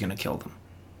course he's going to kill them.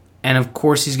 And of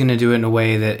course he's going to do it in a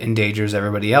way that endangers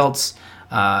everybody else.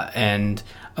 And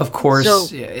of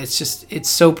course, it's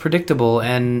so predictable.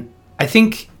 And I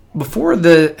think before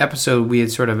the episode, we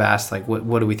had sort of asked, like,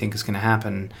 what do we think is going to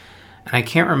happen? And I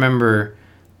can't remember,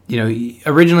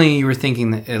 originally you were thinking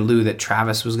that, Lou, that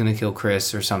Travis was going to kill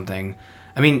Chris or something.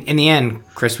 I mean, in the end,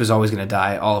 Chris was always going to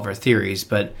die, all of our theories,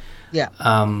 but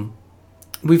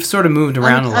we've sort of moved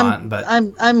around a lot. But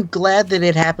I'm glad that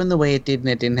it happened the way it did, and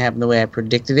it didn't happen the way I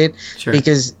predicted it,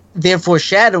 because their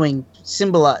foreshadowing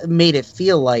made it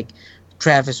feel like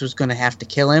Travis was going to have to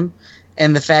kill him,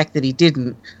 and the fact that he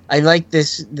didn't, I like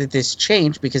this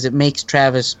change, because it makes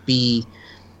Travis be...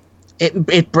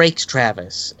 It breaks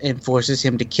Travis and forces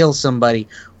him to kill somebody,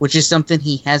 which is something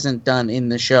he hasn't done in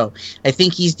the show. I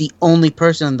think he's the only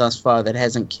person thus far that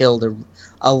hasn't killed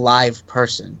a live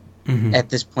person at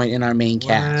this point in our main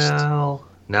cast. Well,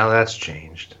 now that's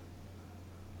changed.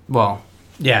 Well,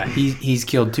 yeah, he's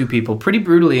killed 2 people pretty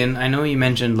brutally, and I know you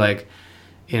mentioned, like,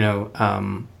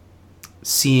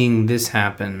 seeing this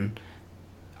happen.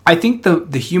 I think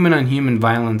the human on human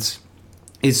violence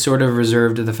is sort of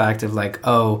reserved to the fact of, like,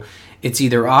 oh, it's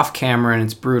either off camera and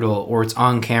it's brutal, or it's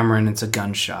on camera and it's a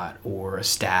gunshot or a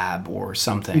stab or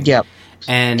something. Yep.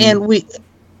 And we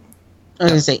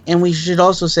should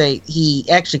also say he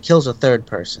actually kills a 3rd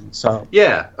person. So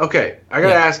yeah, okay. I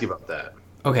gotta ask you about that.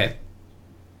 Okay.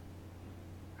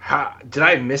 Did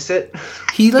I miss it?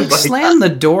 He slammed the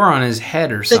door on his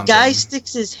head or something. The guy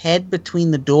sticks his head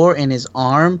between the door and his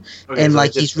arm, and so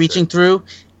he's reaching through,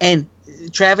 and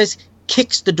Travis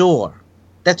kicks the door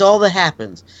That's all that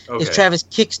happens. Okay. Is Travis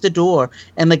kicks the door,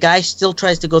 and the guy still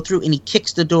tries to go through, and he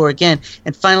kicks the door again,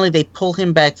 and finally they pull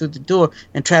him back through the door,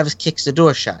 and Travis kicks the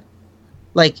door shut.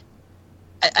 Like,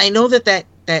 I know that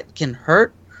can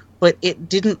hurt, but it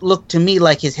didn't look to me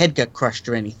like his head got crushed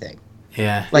or anything.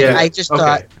 Yeah. Like, Yeah, I just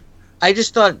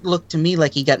thought it looked to me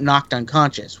like he got knocked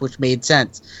unconscious, which made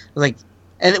sense. Like,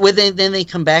 and then they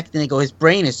come back and they go, his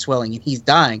brain is swelling and he's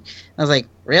dying. I was like,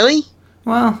 really?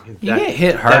 Well, you get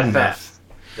hit hard enough. Fast.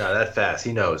 No, that fast.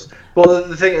 He knows. Well,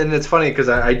 the thing, and it's funny because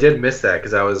I did miss that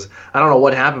because I don't know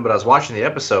what happened, but I was watching the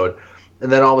episode,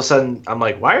 and then all of a sudden I'm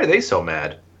like, why are they so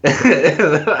mad?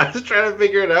 I was trying to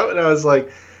figure it out, and I was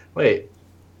like, wait,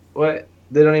 what?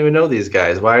 They don't even know these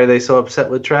guys. Why are they so upset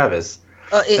with Travis?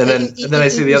 And then I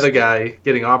see the other guy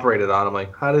getting operated on. I'm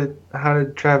like, how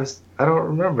did Travis? I don't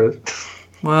remember.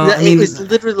 Well, it was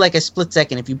literally like a split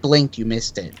second. If you blinked, you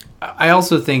missed it. I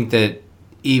also think that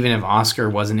even if Oscar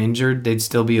wasn't injured, they'd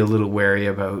still be a little wary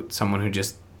about someone who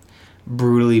just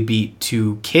brutally beat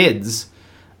two kids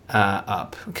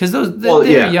up, because they were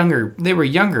younger. They were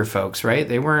younger folks, right?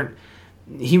 They weren't.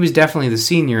 He was definitely the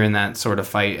senior in that sort of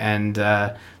fight, and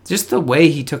just the way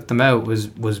he took them out was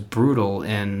brutal,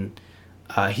 and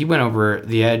he went over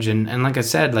the edge. And like I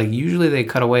said, like usually they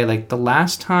cut away. Like the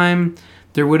last time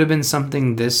there would have been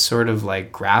something this sort of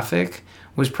like graphic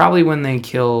was probably when they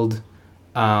killed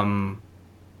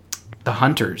the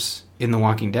hunters in The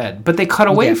Walking Dead, but they cut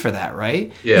away for that,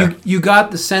 right? Yeah. You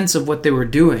got the sense of what they were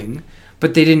doing,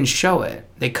 but they didn't show it.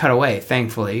 They cut away,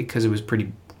 thankfully, because it was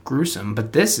pretty gruesome.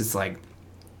 But this is like,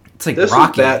 it's like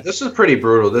Rocky. This is pretty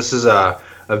brutal. This is a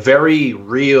very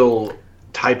real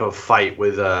type of fight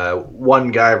with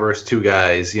one guy versus two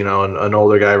guys, you know, an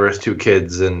older guy versus two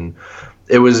kids, and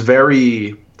it was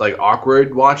very like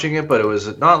awkward watching it, but it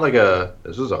was not like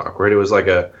this was awkward. It was like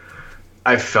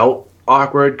I felt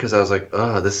awkward because I was like,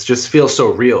 oh, this just feels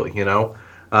so real, you know?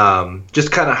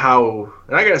 Just kind of how,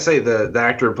 and I gotta say the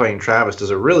actor playing Travis does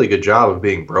a really good job of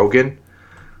being broken.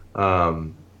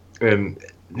 And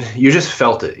you just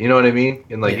felt it, you know what I mean?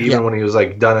 And like even when he was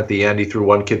like done at the end, he threw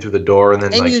one kid through the door, and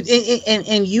then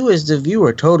you as the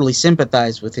viewer totally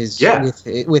sympathize with his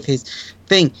with his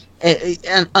thing,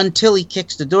 and until he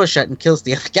kicks the door shut and kills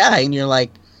the other guy, and you're like,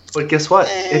 but guess what?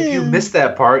 If you missed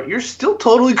that part, you're still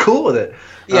totally cool with it.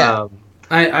 Yeah.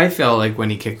 I felt like when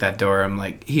he kicked that door, I'm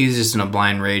like, he's just in a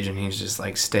blind rage, and he's just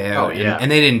like, stay out. And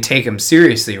they didn't take him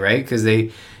seriously, right? Because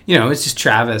they, you know, it's just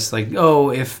Travis. Like,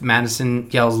 oh, if Madison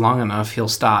yells long enough, he'll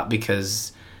stop,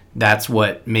 because that's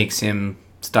what makes him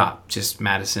stop. Just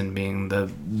Madison being the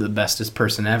bestest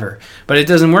person ever. But it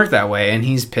doesn't work that way, and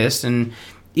he's pissed. And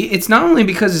it's not only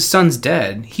because his son's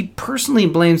dead. He personally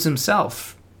blames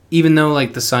himself, even though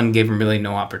like the son gave him really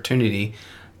no opportunity.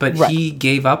 But he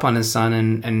gave up on his son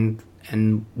and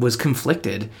was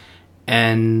conflicted,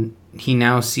 and he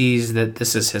now sees that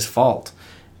this is his fault,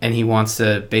 and he wants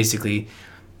to basically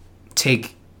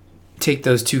take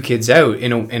those two kids out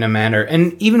in a manner.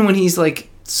 And even when he's like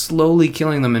slowly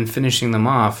killing them and finishing them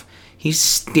off, he's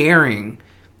staring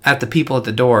at the people at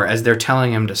the door as they're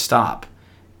telling him to stop,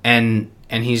 and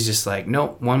he's just like,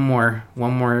 nope, one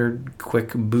more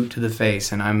quick boot to the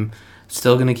face, and I'm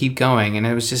still gonna keep going. And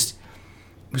it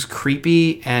was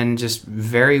creepy and just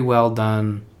very well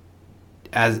done.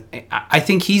 As I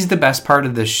think he's the best part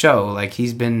of the show. Like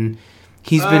he's been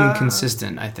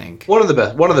consistent. I think one of the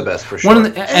best for sure.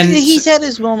 And he's had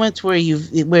his moments where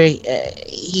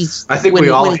he's. I think we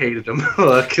all hated him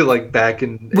like back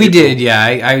in. We did, yeah.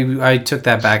 I took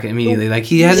that back immediately. Like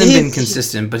he hasn't been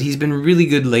consistent, but he's been really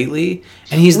good lately,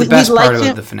 and he's the best part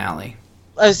of the finale.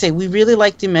 I would say we really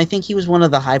liked him. I think he was one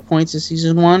of the high points of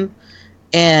season 1.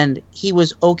 And he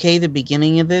was okay the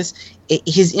beginning of this.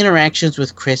 His interactions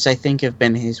with Chris, I think, have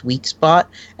been his weak spot.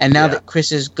 And now that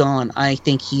Chris is gone, I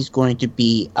think he's going to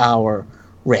be our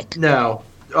Rick. Now,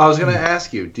 I was going to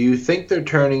ask you, do you think they're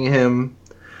turning him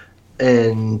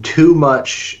in too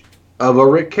much of a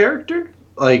Rick character?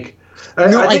 Like,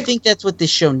 I think that's what this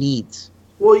show needs.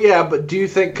 Well, yeah, but do you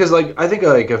think, because like I think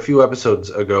like a few episodes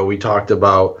ago we talked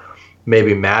about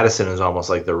maybe Madison is almost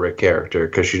like the Rick character,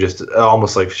 because she just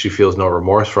almost like she feels no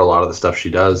remorse for a lot of the stuff she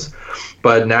does.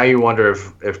 But now you wonder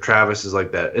if Travis is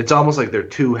like that. It's almost like they're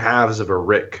two halves of a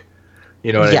Rick.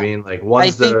 You know what I mean? Like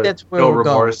one's the no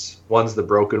remorse, one's the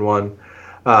broken one.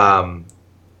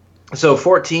 So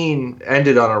 14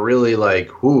 ended on a really like,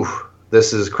 whew,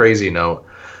 this is crazy note.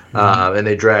 And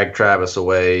they drag Travis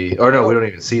away. Or no, we don't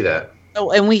even see that. Oh,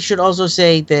 and we should also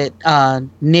say that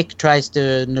Nick tries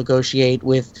to negotiate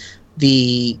with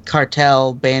the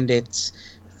cartel bandits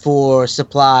for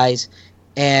supplies,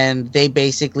 and they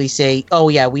basically say, "Oh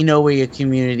yeah, we know where your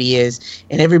community is,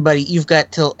 and everybody, you've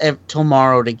got till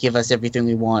tomorrow to give us everything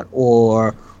we want,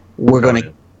 or we're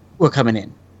coming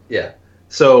in." Yeah.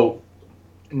 So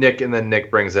Nick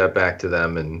brings that back to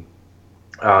them, and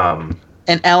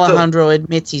Alejandro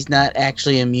admits he's not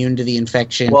actually immune to the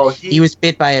infection. Well, he was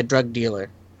bit by a drug dealer.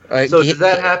 So does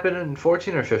that happen in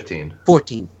 14 or 15?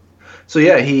 14. So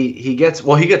yeah, he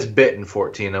gets bit in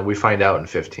 14, and we find out in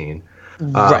 15.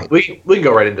 Right. We can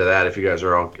go right into that if you guys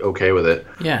are all okay with it.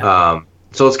 Yeah.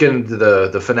 So let's get into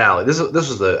the finale. This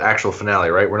was the actual finale,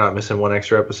 right? We're not missing one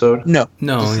extra episode? No.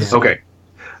 Yeah. Okay.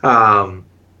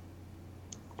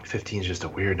 15 is just a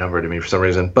weird number to me for some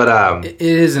reason. But it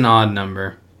is an odd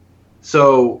number.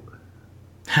 So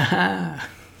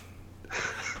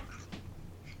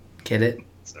get it?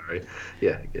 Sorry.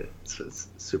 Yeah, I get it. It's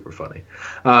super funny.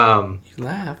 You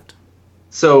laughed.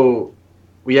 So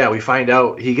yeah, we find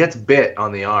out he gets bit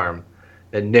on the arm,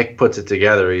 and Nick puts it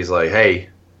together. He's like, "Hey,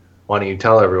 why don't you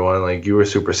tell everyone, like, you were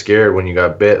super scared when you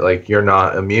got bit, like, you're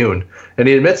not immune." And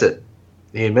he admits it.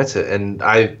 And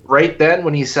right then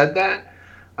when he said that,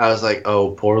 I was like,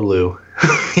 oh, poor Lou.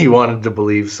 He wanted to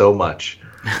believe so much.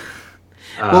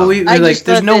 Well, we like,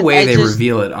 there's no way they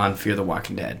reveal it on Fear the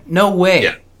Walking Dead. No way.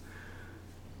 Yeah.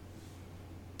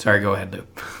 Sorry, go ahead, Lou.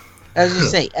 I was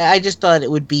just saying, I just thought it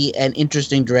would be an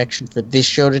interesting direction for this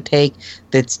show to take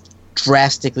that's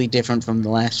drastically different from the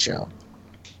last show.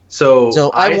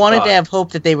 So I wanted to have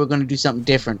hope that they were going to do something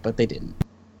different, but they didn't.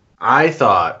 I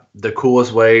thought the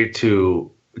coolest way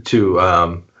to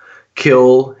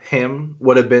kill him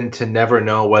would have been to never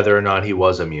know whether or not he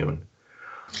was immune.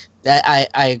 I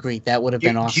agree. That would have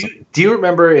been awesome. Do you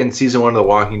remember in season 1 of The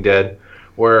Walking Dead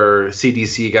where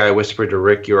CDC guy whispered to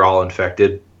Rick, "You're all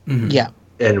infected"? Mm-hmm. Yeah.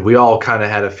 And we all kind of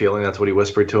had a feeling that's what he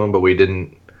whispered to him, but we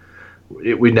didn't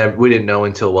know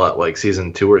until what, like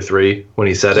season 2 or 3 when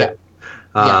he said it.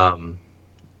 That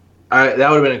would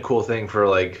have been a cool thing for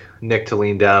like Nick to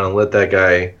lean down and let that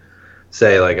guy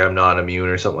say like, "I'm not immune"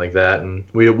 or something like that, and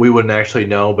we wouldn't actually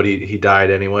know, but he died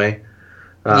anyway.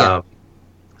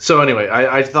 So anyway,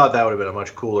 I thought that would have been a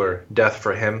much cooler death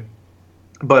for him.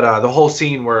 But the whole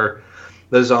scene where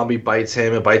the zombie bites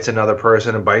him and bites another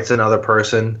person and bites another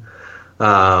person,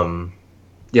 a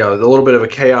little bit of a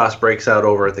chaos breaks out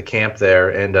over at the camp there,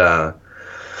 and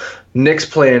Nick's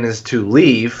plan is to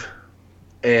leave,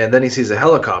 and then he sees a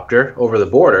helicopter over the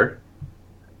border,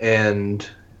 and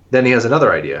then he has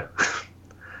another idea,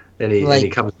 and he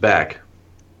comes back.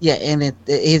 Yeah, and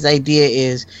his idea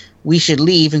is we should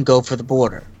leave and go for the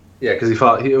border. Yeah, because he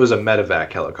thought it was a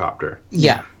medevac helicopter.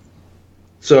 Yeah.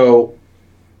 So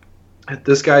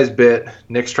this guy's bit.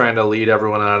 Nick's trying to lead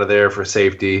everyone out of there for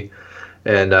safety,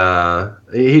 and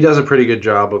he does a pretty good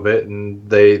job of it. And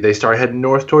they start heading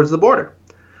north towards the border.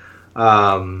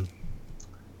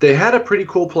 They had a pretty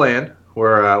cool plan.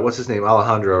 Where what's his name?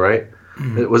 Alejandro, right?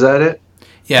 Mm-hmm. Was that it?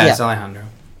 Yeah, it's Alejandro.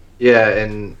 Yeah,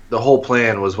 and the whole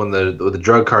plan was when the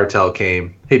drug cartel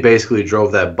came, he basically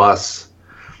drove that bus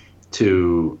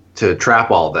to trap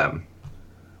all of them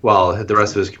while the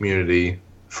rest of his community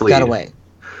fled. Got away.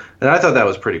 And I thought that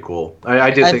was pretty cool. I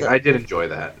did enjoy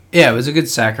that. Yeah, it was a good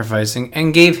sacrificing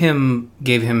and gave him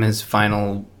his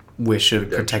final wish of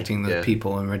protecting the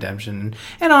people and redemption.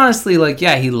 And honestly,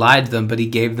 he lied to them, but he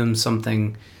gave them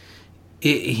something.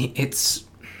 It's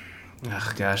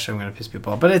oh gosh, I'm gonna piss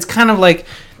people off, but it's kind of like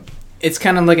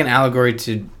an allegory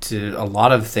to a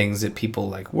lot of things that people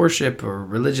like worship or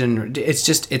religion. It's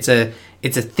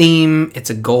a theme,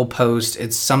 it's a goalpost,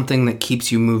 it's something that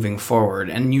keeps you moving forward,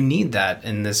 and you need that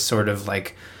in this sort of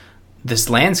like this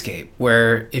landscape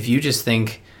where if you just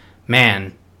think,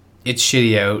 man, it's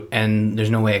shitty out and there's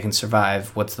no way I can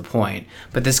survive, what's the point?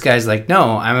 But this guy's like,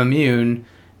 no, I'm immune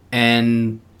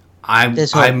and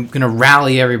I'm gonna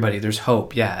rally everybody. There's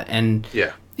hope, and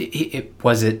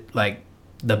was it like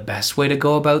the best way to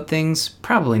go about things?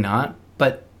 Probably not,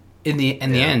 but in the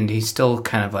end, he still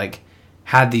kind of like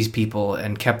had these people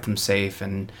and kept them safe.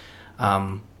 And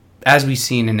as we've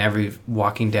seen in every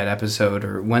Walking Dead episode,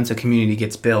 or once a community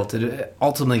gets built, it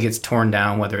ultimately gets torn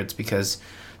down, whether it's because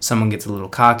someone gets a little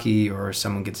cocky or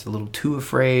someone gets a little too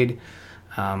afraid.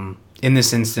 In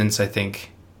this instance, I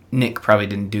think Nick probably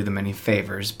didn't do them any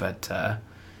favors, but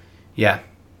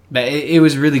but it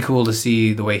was really cool to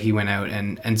see the way he went out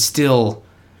and still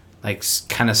like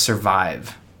kind of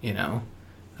survive,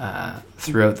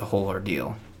 throughout the whole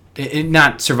ordeal.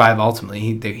 Not survive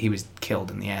ultimately, he was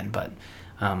killed in the end, but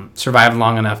survived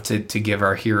long enough to give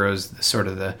our heroes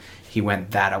the he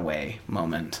went that away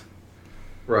moment.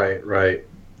 Right.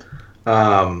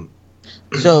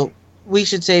 So we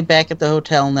should say back at the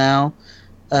hotel now.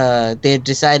 They're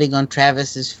deciding on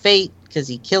Travis's fate. because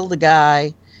he killed a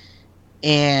guy,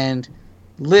 and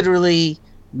literally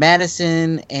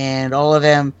Madison and all of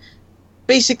them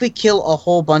basically kill a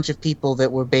whole bunch of people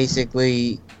that were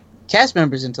basically cast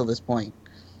members until this point.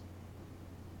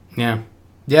 Yeah.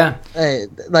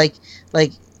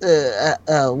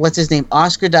 What's his name?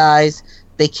 Oscar dies.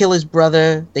 They kill his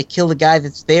brother. They kill the guy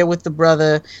that's there with the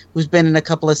brother, who's been in a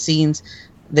couple of scenes.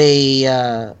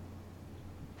 They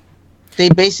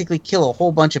basically kill a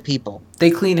whole bunch of people.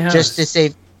 They clean house just to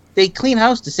save. They clean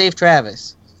house to save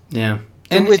Travis. Yeah,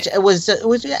 which I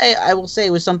will say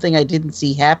was something I didn't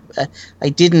see happen. I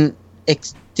didn't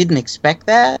expect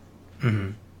that,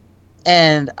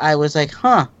 and I was like,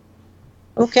 huh,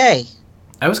 okay.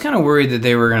 I was kind of worried that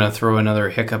they were going to throw another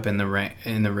hiccup in the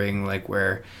ring, like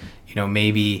where,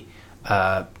 maybe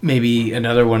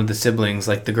another one of the siblings,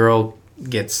 like the girl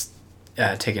gets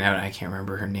taken out. I can't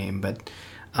remember her name, but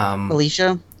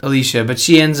Alicia, but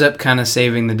she ends up kind of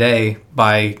saving the day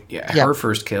by her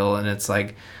first kill, and it's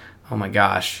like, oh my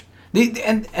gosh.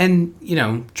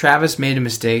 And Travis made a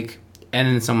mistake, and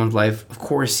in someone's life, of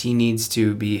course, he needs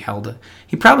to be held.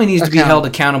 He probably needs to be held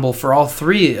accountable for all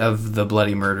 3 of the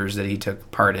bloody murders that he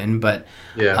took part in. But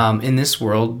in this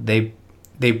world, they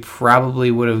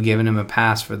probably would have given him a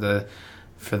pass for the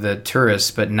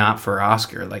tourists, but not for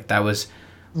Oscar. Like that was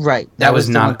right. That was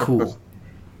not cool.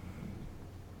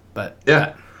 But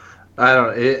I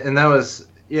don't. And that was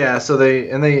So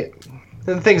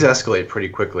then things escalate pretty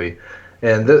quickly,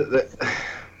 and I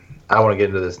don't want to get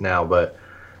into this now, but.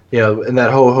 In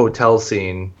that whole hotel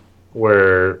scene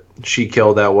where she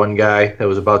killed that one guy that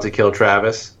was about to kill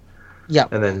Travis. Yeah.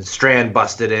 And then Strand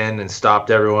busted in and stopped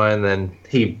everyone. And then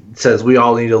he says, we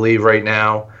all need to leave right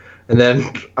now. And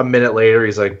then a minute later,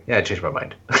 he's like, yeah, I changed my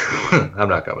mind. I'm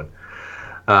not coming.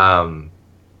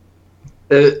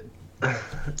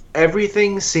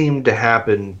 Everything seemed to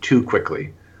happen too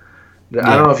quickly. Yeah.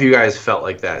 I don't know if you guys felt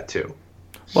like that too.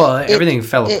 Well, everything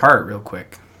fell apart real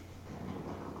quick.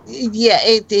 Yeah,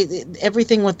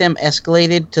 everything with them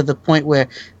escalated to the point where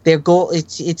their goal,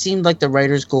 it seemed like the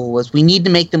writer's goal was, we need to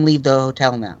make them leave the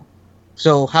hotel now.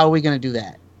 So how are we going to do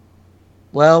that?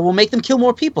 Well, we'll make them kill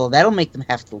more people. That'll make them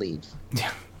have to leave.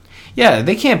 Yeah,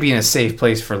 they can't be in a safe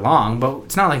place for long, but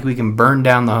it's not like we can burn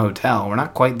down the hotel. We're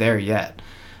not quite there yet.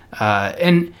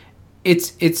 And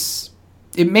it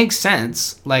makes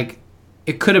sense. Like,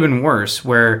 it could have been worse,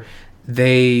 where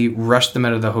they rush them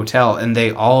out of the hotel and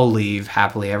they all leave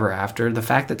happily ever after. The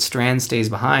fact that Strand stays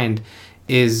behind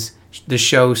is the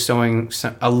show showing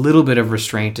a little bit of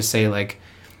restraint to say, like,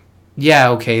 yeah,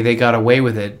 okay, they got away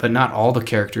with it, but not all the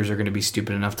characters are going to be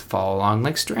stupid enough to follow along.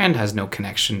 Like, Strand has no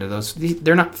connection to those.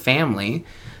 They're not family.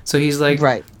 So he's like,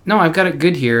 right. No, I've got it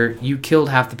good here. You killed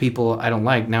half the people I don't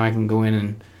like. Now I can go in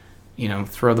and,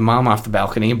 throw the mom off the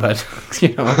balcony, but,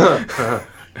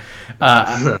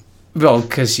 well,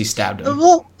 because she stabbed him.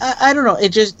 Well, I don't know.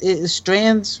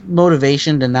 Strand's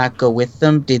motivation to not go with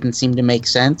them didn't seem to make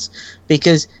sense,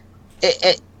 because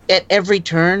at every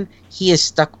turn, he is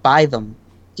stuck by them.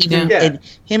 And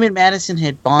him and Madison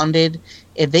had bonded,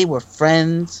 and they were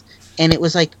friends, and it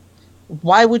was like,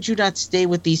 why would you not stay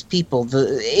with these people?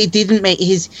 It didn't make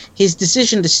his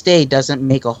decision to stay doesn't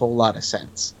make a whole lot of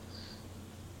sense.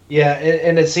 Yeah,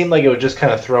 and it seemed like it was just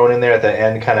kind of thrown in there at the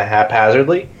end, kind of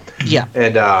haphazardly. Yeah,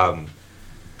 and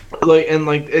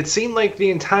it seemed like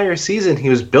the entire season he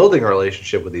was building a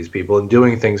relationship with these people and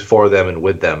doing things for them and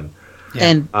with them. Yeah.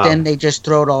 And then they just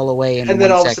throw it all away. And then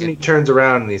all of a sudden he turns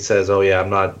around and he says, "Oh yeah, I'm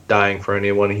not dying for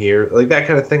anyone here," like that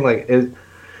kind of thing. Like it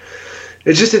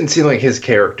just didn't seem like his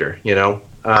character,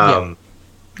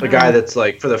 A guy that's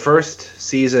like, for the first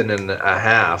season and a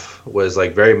half, was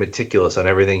like very meticulous on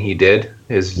everything he did.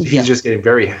 He's just getting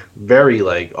very, very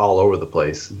like all over the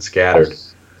place and scattered.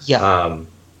 Yeah.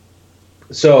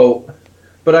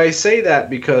 But I say that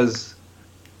because,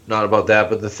 not about that,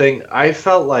 but the thing, I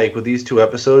felt like with these 2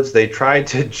 episodes, they tried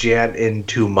to jam in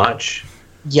too much.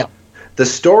 Yeah. The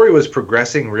story was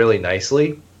progressing really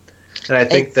nicely, and I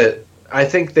think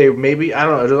they maybe, I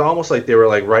don't know, it was almost like they were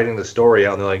like writing the story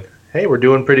out, and they're like, hey, we're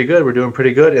doing pretty good,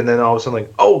 and then all of a sudden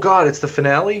like, oh god, it's the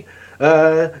finale?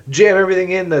 Jam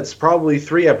everything in that's probably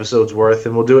 3 episodes worth,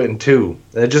 and we'll do it in 2.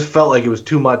 And it just felt like it was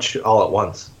too much all at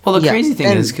once. Well, the crazy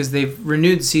thing is, because they've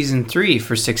renewed season 3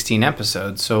 for 16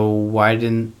 episodes, so why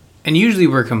didn't... And usually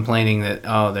we're complaining that,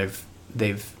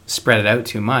 they've spread it out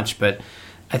too much, but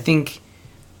I think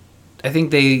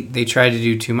they tried to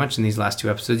do too much in these last 2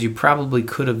 episodes. You probably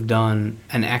could have done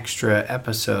an extra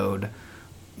episode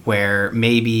where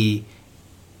maybe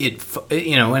and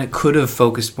it could have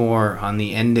focused more on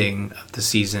the ending of the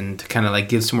season to kind of like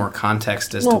give some more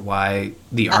context as to why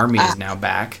the army is now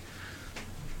back.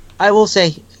 I will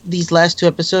say these last 2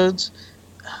 episodes,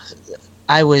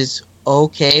 I was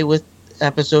okay with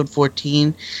episode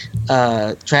 14,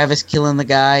 Travis killing the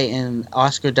guy and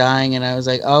Oscar dying, and I was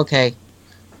like, okay,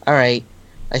 all right,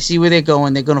 I see where they're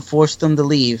going. They're going to force them to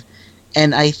leave.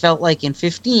 And I felt like in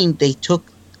 15, they took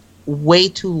way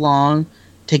too long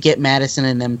to get Madison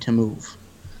and them to move.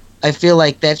 I feel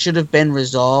like that should have been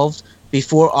resolved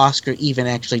before Oscar even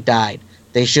actually died.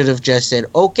 They should have just said,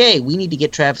 okay, we need to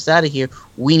get Travis out of here.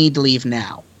 We need to leave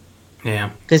now.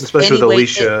 Yeah. Especially with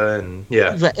Alicia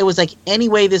It was like any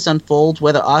way this unfolds,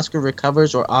 whether Oscar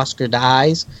recovers or Oscar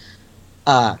dies,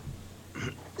 they're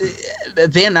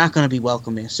not going to be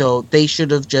welcoming. So they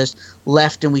should have just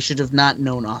left, and we should have not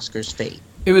known Oscar's fate.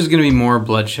 It was going to be more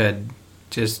bloodshed,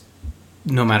 just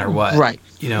no matter what. Right.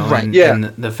 You know, right. And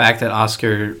the fact that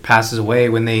Oscar passes away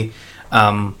when they...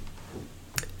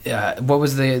 what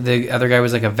was the other guy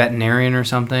was like a veterinarian or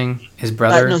something? His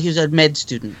brother? No, he was a med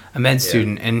student. A med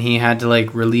student, and he had to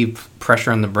like relieve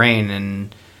pressure on the brain,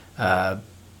 and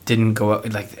didn't go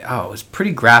up. Like, it was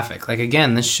pretty graphic. Like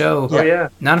again, this show,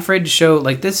 not afraid to show.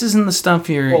 Like this isn't the stuff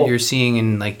you're seeing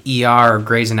in like ER or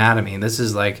Grey's Anatomy. This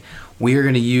is like we're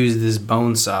gonna use this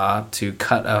bone saw to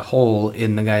cut a hole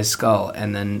in the guy's skull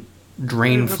and then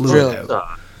drain fluid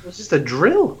out. It was just a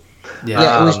drill.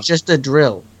 Yeah, it was just a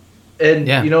drill. And,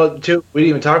 you know, too, we didn't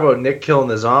even talk about Nick killing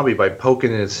the zombie by poking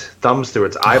his thumbs through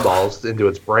its eyeballs into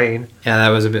its brain. Yeah, that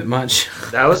was a bit much.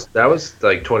 That was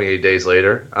like 28 days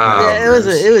later.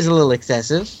 It was a little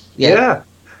excessive. Yeah.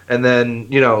 And then,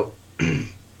 you know,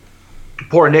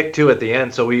 poor Nick, too, at the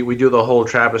end. So we do the whole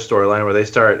Travis storyline where they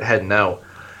start heading out.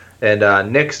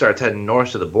 And Nick starts heading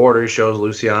north to the border. He shows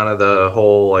Luciana the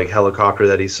whole, like, helicopter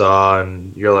that he saw.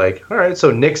 And you're like, all right,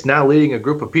 so Nick's now leading a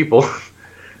group of people.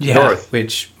 North,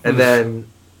 and then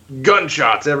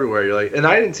gunshots everywhere. You're like, and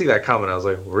I didn't see that coming. I was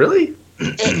like, really?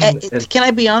 Can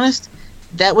I be honest?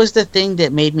 That was the thing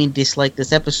that made me dislike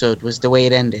this episode, was the way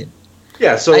it ended.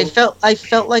 Yeah, so I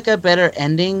felt like a better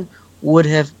ending would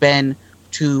have been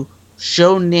to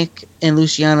show Nick and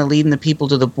Luciana leading the people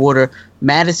to the border,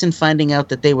 Madison finding out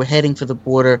that they were heading for the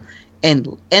border,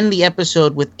 and end the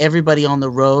episode with everybody on the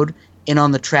road and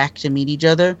on the track to meet each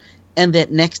other. And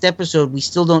that next episode, we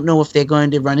still don't know if they're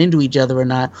going to run into each other or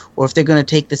not, or if they're going to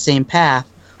take the same path,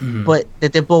 but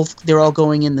that they're all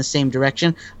going in the same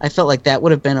direction. I felt like that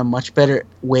would have been a much better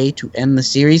way to end the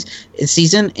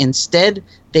season. Instead,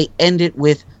 they end it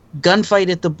with gunfight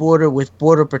at the border with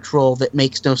Border Patrol that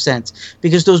makes no sense,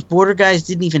 because those border guys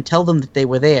didn't even tell them that they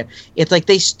were there. It's like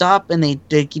they stop and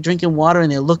they keep drinking water and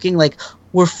they're looking like,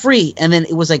 we're free, and then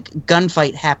it was like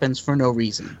gunfight happens for no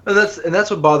reason. And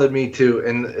that's what bothered me too.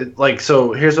 And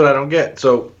so here's what I don't get.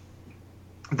 So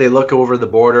they look over the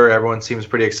border, everyone seems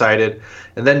pretty excited,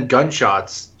 and then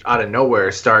gunshots out of nowhere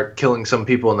start killing some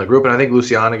people in the group. And I think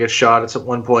Luciana gets shot at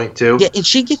one point too. Yeah, and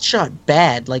she gets shot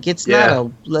bad. Like it's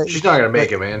not she's not gonna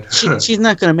make it, man. she's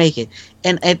not gonna make it.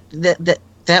 And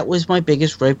that was my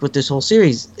biggest gripe with this whole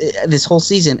series, this whole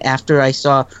season. After I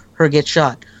saw her get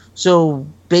shot, so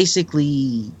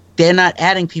basically, they're not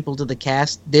adding people to the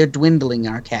cast; they're dwindling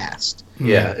our cast.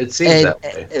 Yeah, it seems that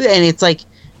way. And it's like,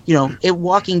 you know, in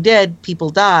Walking Dead, people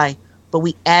die, but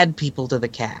we add people to the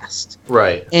cast.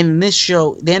 Right. And in this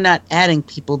show, they're not adding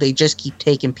people; they just keep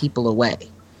taking people away.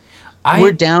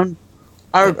 We're down.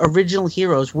 Our original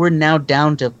heroes. We're now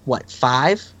down to what,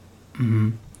 5?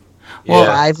 Mm-hmm. Well,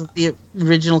 5 of the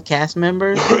original cast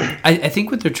members. I think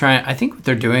what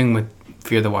they're doing with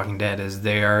Fear the Walking Dead is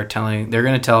they're going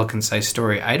to tell a concise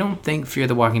story. I don't think Fear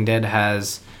the Walking Dead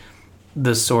has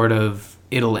the sort of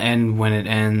it'll end when it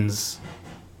ends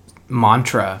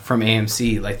mantra from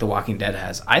AMC like The Walking Dead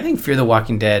has. I think Fear the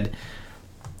Walking Dead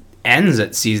ends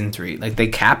at season 3. Like they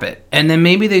cap it, and then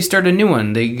maybe they start a new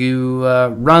one. They do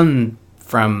Run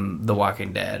from The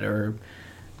Walking Dead or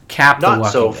cap The Walking Dead.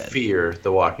 Not so Fear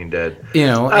the Walking Dead. You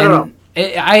know, I don't know.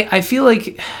 I feel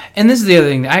like, and this is the other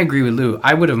thing, I agree with Lou.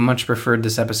 I would have much preferred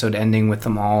this episode ending with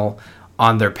them all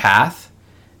on their path.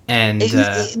 And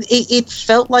it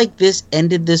felt like this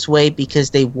ended this way because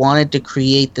they wanted to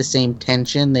create the same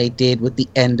tension they did with the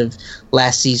end of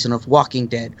last season of Walking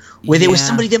Dead, where there was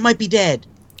somebody that might be dead.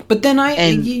 But then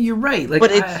you're right. Like,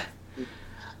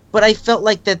 but I felt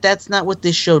like that's not what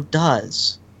this show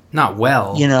does. Not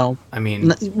well. You know, I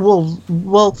mean,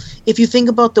 well, if you think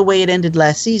about the way it ended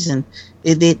last season,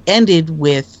 it ended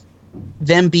with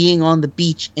them being on the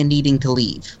beach and needing to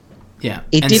leave. Yeah,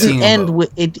 It didn't end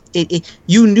with it.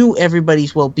 You knew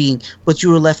everybody's well-being, but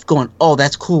you were left going, "Oh,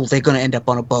 that's cool. They're going to end up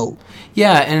on a boat."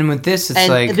 Yeah, and with this, it's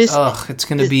it's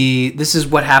going to be. This is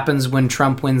what happens when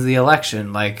Trump wins the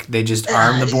election. Like they just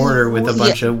arm the border with a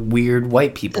bunch of weird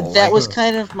white people. That was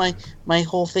kind of my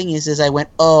whole thing. Is I went,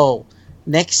 "Oh,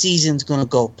 next season's going to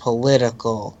go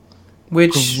political."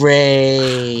 Which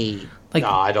great. No,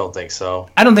 I don't think so.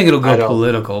 I don't think it'll go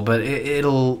political, but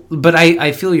it'll. But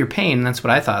I feel your pain. That's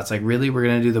what I thought. It's like, really, we're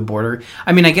gonna do the border.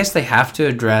 I mean, I guess they have to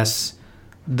address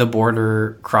the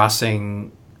border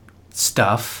crossing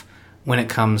stuff when it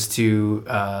comes to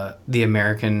the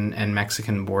American and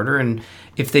Mexican border, and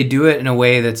if they do it in a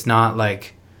way that's not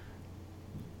like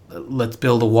let's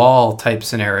build a wall type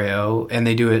scenario, and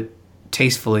they do it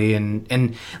tastefully,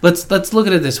 and let's look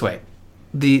at it this way.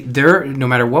 No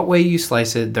matter what way you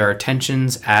slice it, there are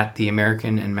tensions at the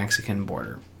American and Mexican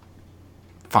border.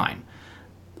 Fine.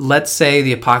 Let's say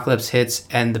the apocalypse hits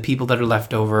and the people that are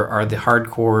left over are the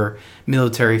hardcore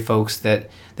military folks that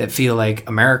feel like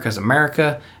America's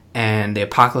America and the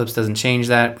apocalypse doesn't change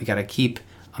that. We got to keep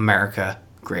America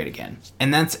great again.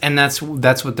 And that's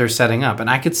what they're setting up. And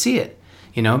I could see it,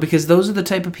 because those are the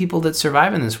type of people that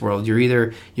survive in this world.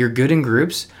 You're good in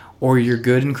groups or you're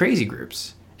good in crazy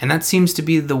groups. And that seems to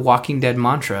be the Walking Dead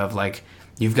mantra of like,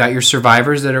 you've got your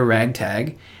survivors that are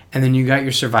ragtag, and then you got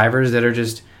your survivors that are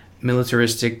just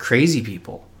militaristic, crazy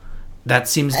people. That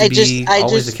seems to be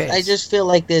always the case. I just feel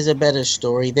like there's a better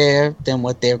story there than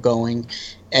what they're going,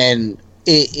 and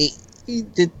I'm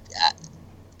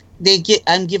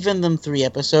giving them 3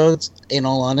 episodes. In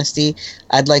all honesty,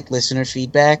 I'd like listener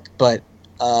feedback, but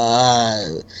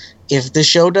if the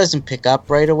show doesn't pick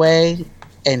up right away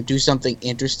and do something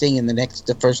interesting in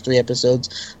the first 3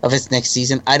 episodes of its next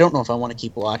season, I don't know if I want to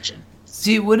keep watching.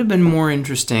 See, it would have been more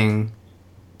interesting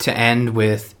to end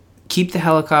with keep the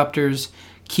helicopters,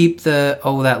 keep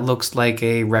that looks like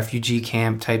a refugee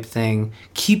camp type thing,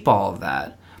 keep all of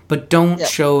that, but don't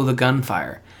show the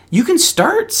gunfire. You can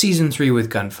start season 3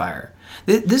 with gunfire.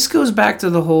 This goes back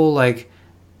to the whole like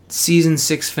season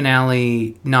 6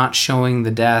 finale not showing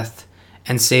the death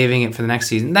and saving it for the next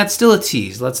season. That's still a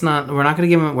tease. We're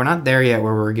not there yet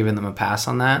where we're giving them a pass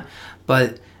on that,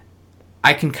 but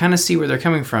I can kind of see where they're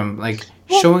coming from, like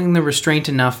showing the restraint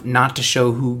enough not to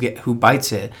show who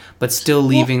bites it, but still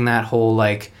leaving that whole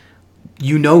like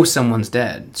someone's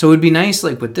dead. So it would be nice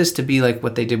like with this to be like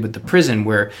what they did with the prison,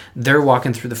 where they're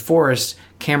walking through the forest,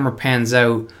 camera pans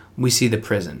out, we see the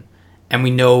prison, and we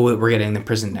know that we're getting the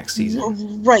prison next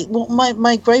season. Right. Well,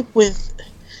 my gripe with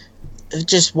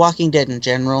just Walking Dead in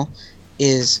general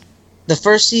is the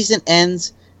first season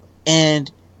ends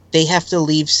and they have to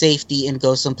leave safety and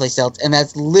go someplace else, and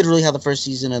that's literally how the first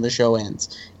season of the show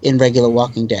ends in regular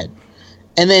Walking Dead.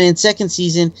 And then in second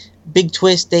season, big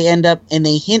twist, they end up and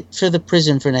they hint for the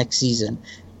prison for next season,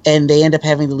 and they end up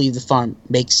having to leave the farm.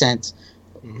 Makes sense.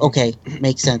 Okay,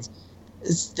 makes sense.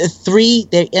 3,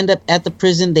 they end up at the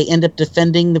prison, they end up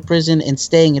defending the prison and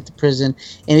staying at the prison,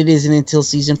 and it isn't until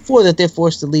season 4 that they're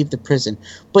forced to leave the prison.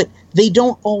 But they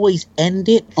don't always end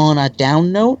it on a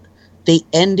down note. They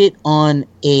end it on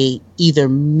a either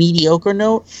mediocre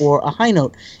note or a high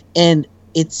note. And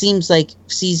it seems like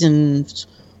seasons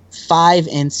 5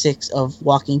 and 6 of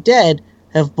Walking Dead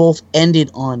have both ended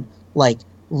on like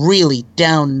really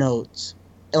down notes.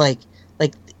 Like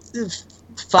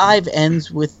 5 ends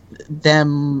with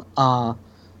them.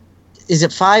 Is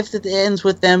it 5 that ends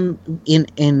with them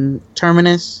in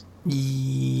Terminus?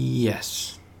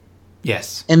 Yes.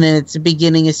 And then it's the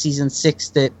beginning of season 6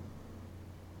 that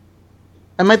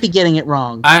I might be getting it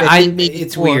wrong.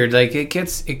 It's weird. Like it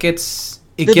gets the gets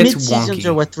mid-seasons wonky.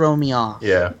 are what throw me off.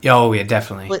 Yeah. Oh yeah,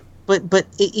 definitely. But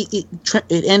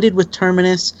it ended with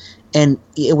Terminus, and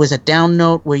it was a down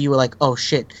note where you were like, oh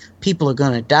shit, people are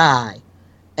gonna die,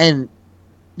 and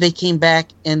they came back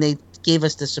and they gave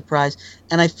us the surprise,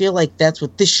 and I feel like that's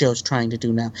what this show's trying to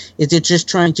do now. Is it just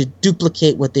trying to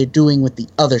duplicate what they're doing with the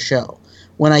other show?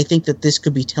 When I think that this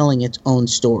could be telling its own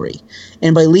story,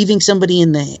 and by leaving somebody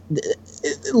in the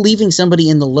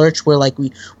lurch, where like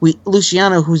we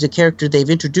Luciana, who's a character they've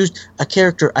introduced, a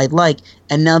character I like,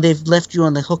 and now they've left you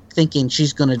on the hook thinking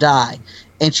she's gonna die,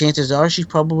 and chances are she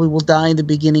probably will die in the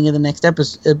beginning of the next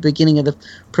episode, beginning of the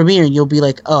premiere, and you'll be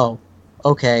like, oh,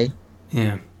 okay.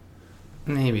 Yeah,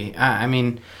 maybe. I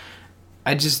mean,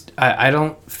 I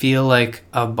don't feel like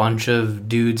a bunch of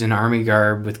dudes in army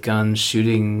garb with guns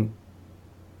shooting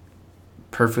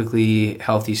perfectly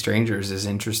healthy strangers is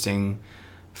interesting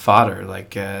fodder.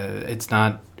 Like it's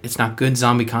not good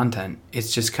zombie content.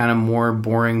 It's just kind of more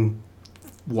boring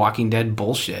Walking Dead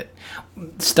bullshit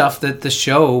stuff that the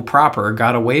show proper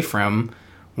got away from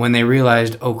when they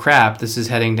realized, oh crap, this is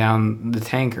heading down the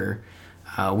tanker.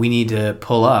 We need to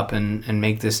pull up and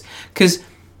make this, because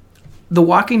The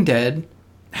Walking Dead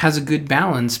has a good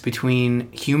balance between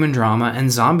human drama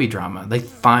and zombie drama. They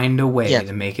find a way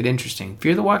to make it interesting.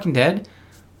 Fear the Walking Dead,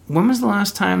 when was the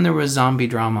last time there was zombie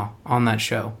drama on that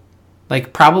show?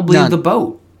 Like, probably None. The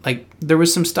Boat. Like, there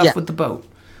was some stuff with The Boat,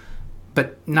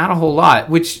 but not a whole lot,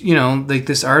 which, you know, like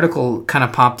this article kind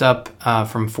of popped up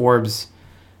from Forbes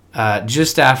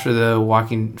just after the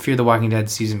Fear the Walking Dead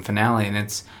season finale, and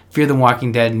it's Fear the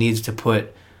Walking Dead needs to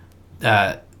put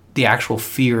the actual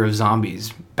fear of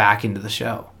zombies back into the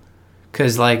show.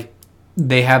 Because, like,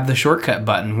 they have the shortcut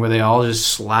button where they all just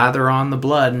slather on the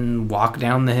blood and walk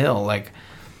down the hill. Like,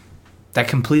 that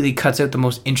completely cuts out the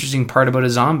most interesting part about a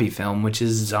zombie film, which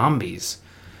is zombies.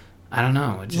 I don't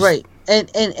know. Right.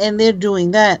 And they're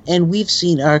doing that, and we've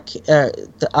seen the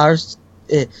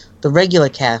regular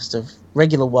cast of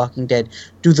regular Walking Dead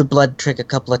do the blood trick a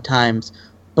couple of times,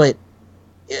 but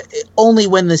only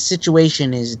when the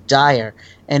situation is dire.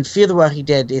 And Fear the Walking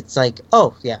Dead, it's like,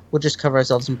 oh yeah, we'll just cover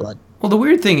ourselves in blood. Well, the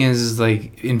weird thing is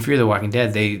like in Fear the Walking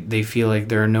Dead, they feel like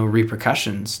there are no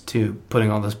repercussions to putting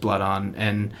all this blood on,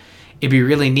 and it'd be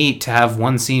really neat to have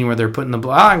one scene where they're putting the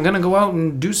blood. I'm gonna go out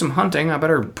and do some hunting. I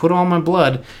better put all my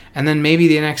blood, and then maybe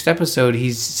the next episode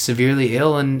he's severely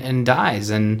ill and dies,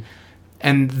 and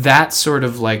that sort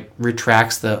of like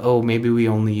retracts the maybe we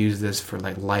only use this for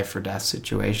like life or death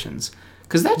situations,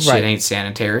 because that shit ain't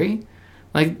sanitary.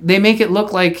 Like, they make it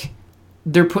look like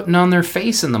they're putting on their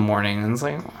face in the morning, and it's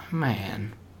like,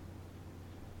 man,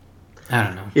 I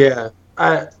don't know. Yeah,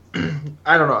 I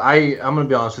don't know. I'm gonna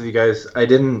be honest with you guys. I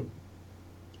didn't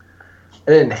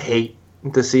hate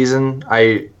the season.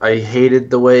 I hated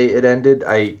the way it ended.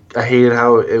 I hated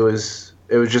how it was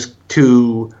just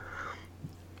too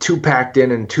packed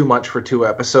in and too much for 2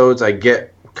 episodes. I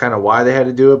get kind of why they had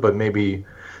to do it, but maybe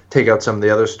take out some of the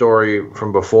other story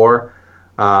from before.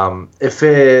 I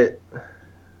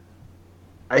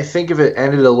think if it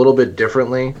ended a little bit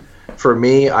differently, for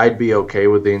me, I'd be okay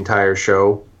with the entire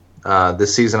show.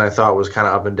 This season I thought was kind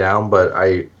of up and down, but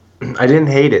I didn't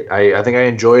hate it. I think I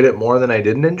enjoyed it more than I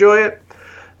didn't enjoy it.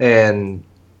 And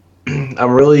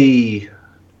I'm really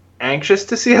anxious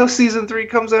to see how season 3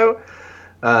 comes out.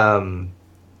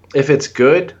 If it's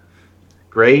good,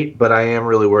 great, but I am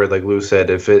really worried, like Lou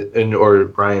said, or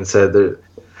Ryan said, that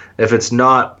if it's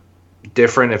not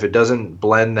different, if it doesn't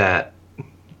blend that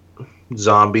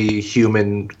zombie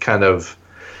human kind of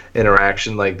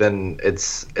interaction, like, then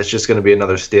it's just going to be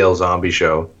another stale zombie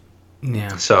show.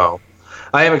 Yeah. So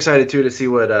I am excited too to see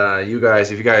what if you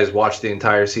guys watch the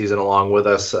entire season along with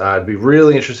us. I'd be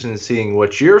really interested in seeing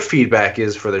what your feedback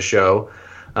is for the show.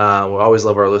 We always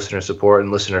love our listener support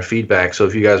and listener feedback. So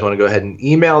if you guys want to go ahead and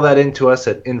email that into us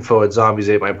at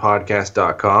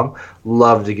info@zombies8mypodcast.com.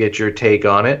 Love to get your take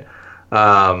on it.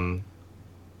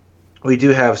 We do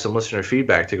have some listener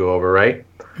feedback to go over, right?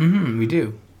 Mm-hmm, we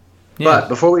do. Yeah. But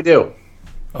before we do,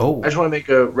 I just want to make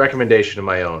a recommendation of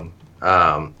my own.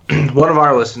 One of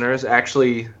our listeners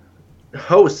actually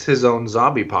hosts his own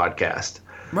zombie podcast.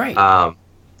 Right.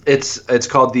 It's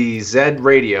called the Zed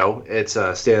Radio. It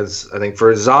stands, I think,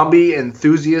 for Zombie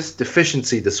Enthusiast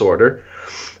Deficiency Disorder.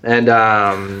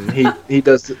 And he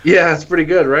does, yeah, it's pretty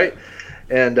good, right?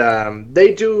 And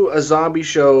they do a zombie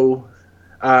show.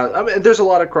 I mean, there's a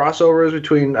lot of crossovers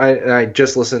between. I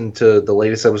just listened to the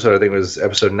latest episode. I think it was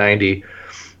episode 90.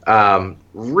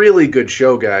 Really good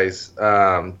show, guys.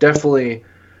 Definitely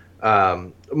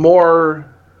more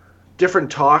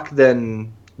different talk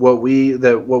than what we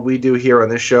do here on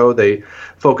this show. They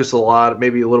focus a lot,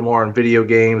 maybe a little more on video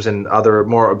games and other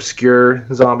more obscure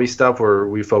zombie stuff, where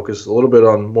we focus a little bit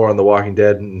more on The Walking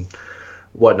Dead and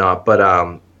whatnot. But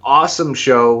awesome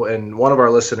show, and one of our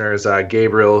listeners,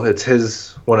 Gabriel, it's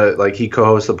his he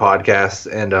co-hosts the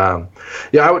podcast, and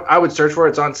yeah, I would search for it.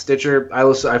 It's on Stitcher. I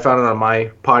found it on my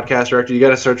podcast directory. You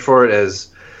got to search for it as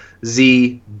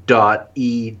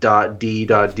Z.E.D.D.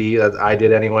 That I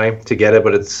did anyway to get it,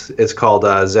 but it's called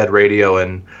Zed Radio,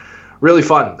 and really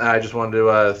fun. I just wanted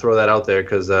to throw that out there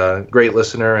because great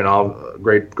listener and all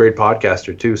great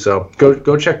podcaster too. So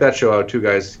go check that show out too,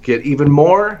 guys. Get even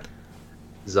more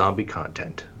zombie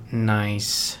content.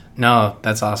 Nice. No,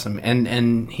 that's awesome.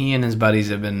 And he and his buddies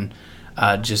have been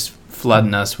just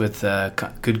flooding us with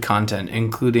good content,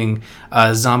 including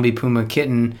Zombie Puma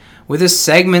Kitten with a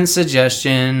segment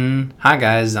suggestion. Hi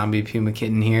guys, Zombie Puma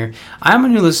Kitten here. I'm a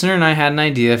new listener and I had an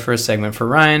idea for a segment for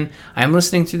Ryan. I'm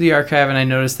listening through the archive and I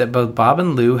noticed that both Bob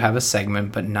and Lou have a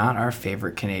segment, but not our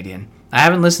favorite Canadian. I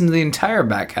haven't listened to the entire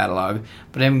back catalog,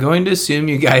 but I'm going to assume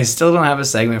you guys still don't have a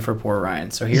segment for poor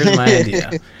Ryan. So here's my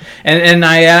idea. And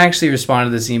I actually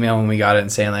responded to this email when we got it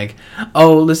and saying like,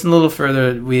 oh, listen a little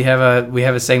further. We have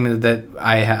a segment that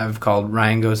I have called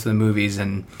Ryan Goes to the Movies,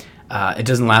 and it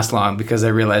doesn't last long because I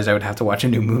realized I would have to watch a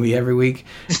new movie every week.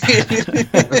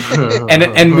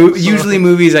 Usually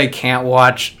movies I can't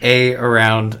watch A,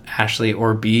 around Ashley,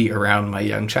 or B, around my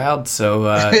young child. So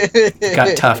it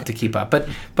got tough to keep up.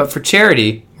 But for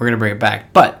charity, we're going to bring it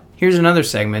back. But here's another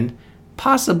segment,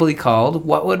 possibly called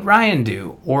What Would Ryan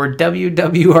Do? Or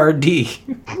WWRD.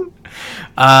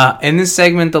 In this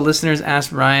segment, the listeners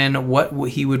asked Ryan what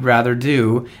he would rather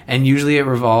do, and usually it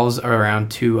revolves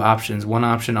around two options. One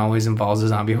option always involves a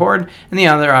zombie horde, and the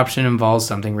other option involves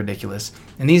something ridiculous.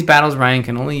 In these battles, Ryan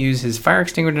can only use his fire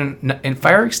extinguisher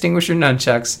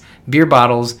nunchucks, beer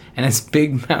bottles, and his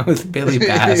big mouth Billy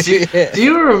Bass. Do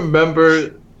you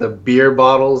remember the beer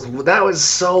bottles? That was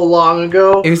so long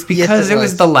ago. It was because it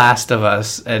was The Last of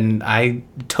Us, and I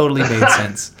totally made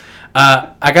sense.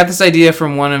 I got this idea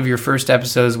from one of your first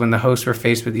episodes when the hosts were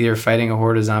faced with either fighting a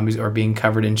horde of zombies or being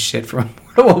covered in shit from a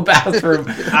portable bathroom.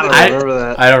 I don't remember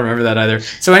that. I don't remember that either.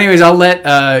 So anyways, I'll let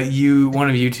one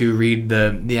of you two read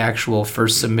the actual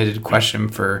first submitted question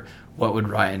for what would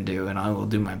Ryan do, and I will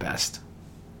do my best.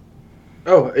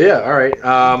 Oh, yeah, all right.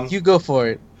 You go for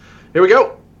it. Here we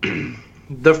go.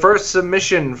 The first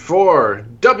submission for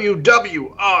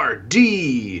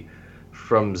WWRD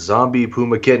from Zombie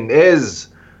Puma Kitten is...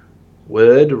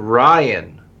 Would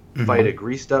Ryan fight a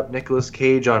greased-up Nicolas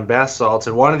Cage on bath salts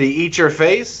and wanted to eat your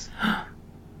face?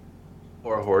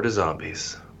 Or a horde of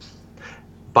zombies?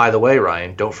 By the way,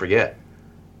 Ryan, don't forget,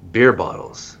 beer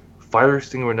bottles, fire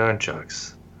extinguisher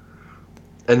nunchucks.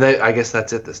 And I guess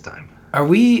that's it this time.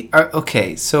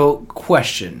 Okay, so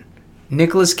question.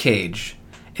 Nicolas Cage.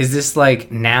 Is this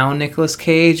like now Nicolas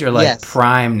Cage or like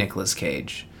prime Nicolas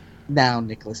Cage? Now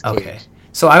Nicolas Cage. Okay.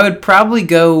 So I would probably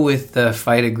go with the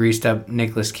fight a greased up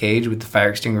Nicolas Cage with the fire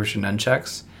extinguisher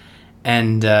nunchucks.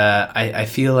 And I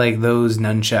feel like those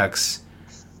nunchucks...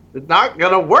 It's not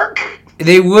going to work.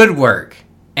 They would work.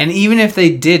 And even if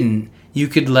they didn't, you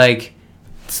could like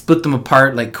split them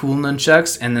apart like cool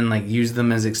nunchucks and then like use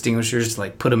them as extinguishers to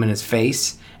like put them in his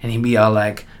face. And he'd be all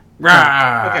like,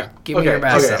 rah, give me your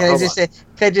bath salts.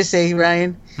 Can I just say,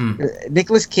 Ryan?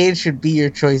 Nicolas Cage should be your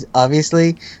choice,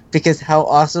 obviously, because how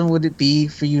awesome would it be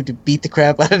for you to beat the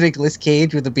crap out of Nicolas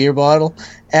Cage with a beer bottle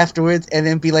afterwards, and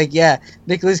then be like, yeah,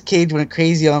 Nicolas Cage went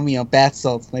crazy on me on bath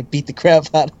salts, and I beat the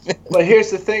crap out of it. But here's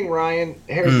the thing, Ryan.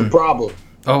 Here's the problem.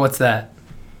 Oh, what's that?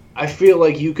 I feel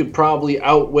like you could probably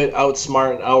outwit,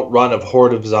 outsmart, and outrun a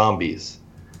horde of zombies.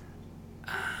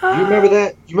 Do you remember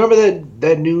that? You remember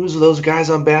that news of those guys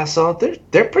on bath salt?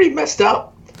 They're pretty messed up.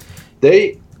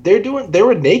 They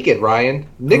were naked, Ryan.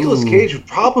 Nicolas Cage would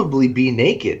probably be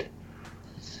naked.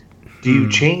 Do you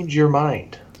change your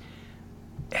mind?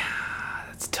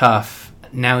 That's tough.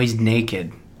 Now he's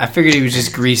naked. I figured he was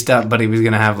just greased up, but he was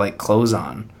gonna have like clothes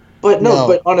on. But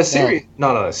on a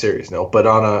serious note, but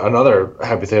on another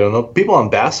hypothetical note, people on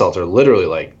bath salts are literally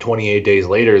like 28 days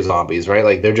later zombies, right?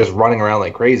 Like they're just running around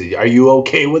like crazy. Are you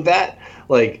okay with that?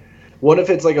 Like, what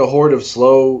if it's like a horde of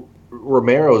slow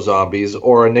Romero zombies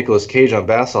or a Nicolas Cage on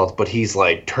bath salts, but he's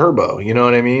like turbo? You know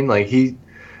what I mean? Like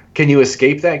can you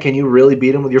escape that? Can you really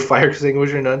beat him with your fire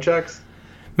extinguisher nunchucks?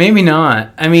 Maybe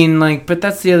not. I mean, like, but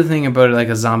that's the other thing about it, like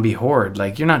a zombie horde.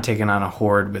 Like, you're not taking on a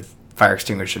horde with fire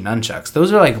extinguisher nunchucks.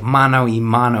 Those are like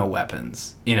mano-a-mano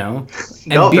weapons, you know?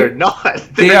 No, they're not.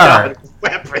 They are not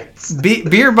weapons.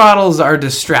 Beer bottles are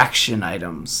distraction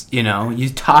items, you know? You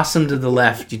toss them to the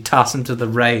left, you toss them to the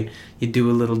right, you do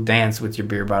a little dance with your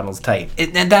beer bottles tight.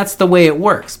 And that's the way it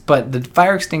works. But the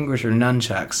fire extinguisher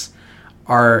nunchucks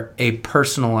are a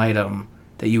personal item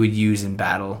that you would use in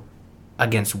battle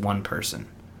against one person.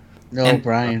 No,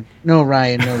 Ryan. You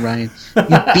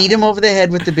beat him over the head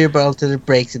with the beer bottle till it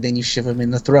breaks, and then you shove him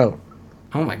in the throat.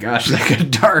 Oh my gosh, that got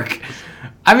dark.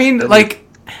 I mean,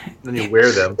 then you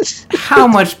wear them. How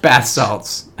much bath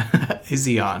salts is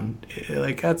he on?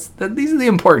 Like these are the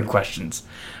important questions.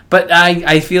 But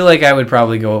I feel like I would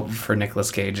probably go for Nicolas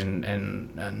Cage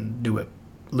and do what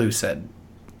Lou said.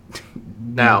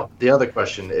 Now, the other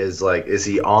question is like, is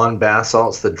he on bath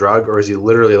salts, the drug, or is he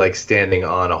literally like standing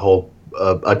on a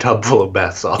tub full of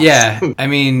bath salts? Yeah, I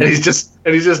mean, and he's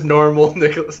just normal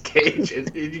Nicolas Cage,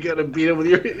 and you gotta beat him with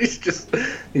your. He's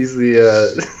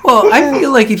the. Well, I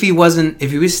feel like if he was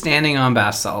standing on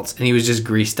bath salts and he was just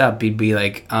greased up, he'd be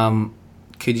like,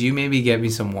 could you maybe get me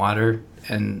some water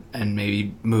and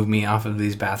maybe move me off of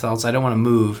these bath salts? I don't want to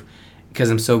move. because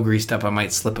I'm so greased up I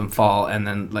might slip and fall, and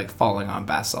then like falling on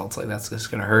bath salts, like that's just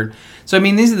gonna hurt. So I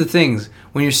mean, these are the things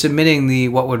when you're submitting the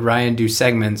What Would Ryan Do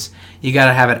segments, you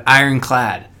gotta have it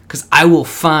ironclad, because I will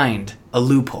find a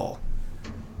loophole.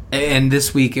 And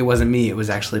this week it wasn't me, it was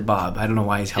actually Bob. I don't know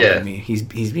why he's helping me. He's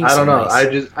being I don't know.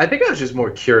 nice. I think I was just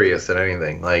more curious than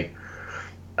anything. Like,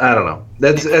 I don't know.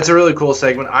 That's a really cool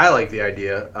segment. I like the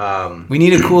idea. We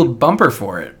need a cool bumper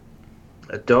for it.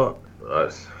 Don't.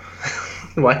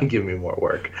 Why you give me more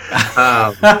work?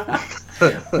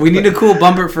 We need a cool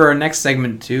bumper for our next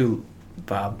segment too,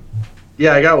 Bob.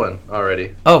 Yeah, I got one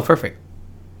already. Oh, perfect.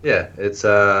 Yeah, it's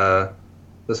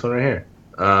this one right here.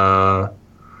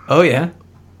 Oh yeah.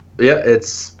 Yeah,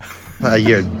 it's.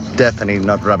 You're definitely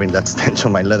not rubbing that stench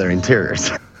on my leather interiors.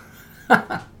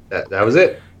 that was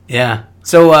it. Yeah.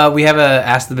 So we have a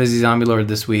Ask the Busy Zombie Lord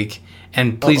this week,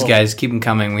 and please, guys, keep them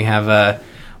coming. We have a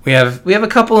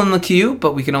couple in the queue,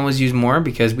 but we can always use more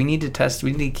because we need to test.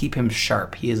 We need to keep him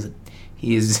sharp. He's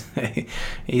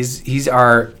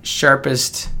our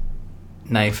sharpest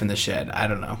knife in the shed. I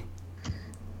don't know.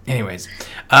 Anyways,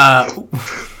 Ask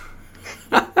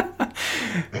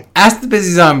the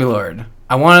Busy Zombie Lord.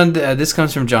 I wanted this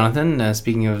comes from Jonathan.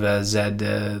 Speaking of Zed,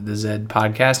 the Zed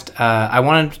podcast, I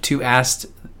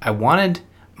wanted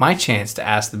my chance to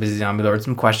ask the Busy Zombie Lord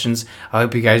some questions. I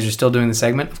hope you guys are still doing the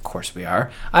segment. Of course we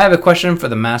are. I have a question for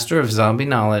the master of zombie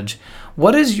knowledge.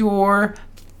 What is your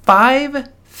 5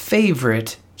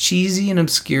 favorite cheesy and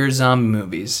obscure zombie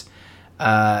movies?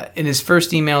 In his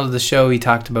first email to the show, he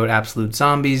talked about Absolute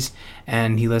Zombies,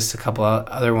 and he lists a couple of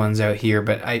other ones out here,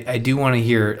 but I do want to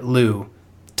hear, Lou,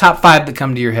 top 5 that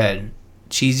come to your head.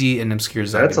 Cheesy and obscure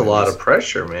zombie That's a lot of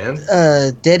pressure, man.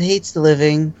 Dead Hates the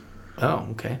Living. Oh,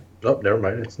 okay. Oh, never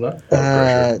mind. It's not.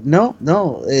 No.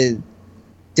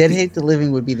 Dead Hate the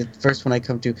Living would be the first one I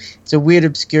come to. It's a weird,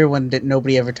 obscure one that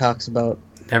nobody ever talks about.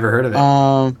 Never heard of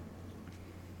it.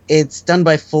 It's done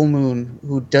by Full Moon,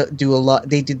 who do a lot.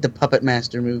 They did the Puppet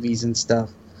Master movies and stuff.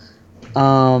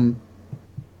 I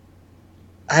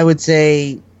would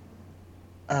say,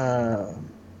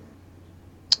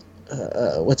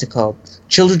 what's it called?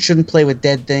 Children Shouldn't Play with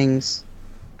Dead Things,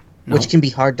 which can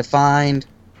be hard to find.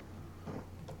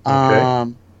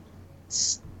 Okay.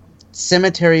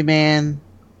 Cemetery Man,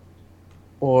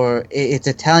 or its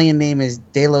Italian name is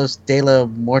della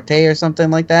Morte or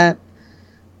something like that.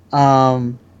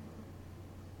 I'm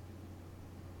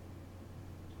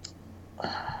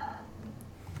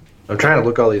trying to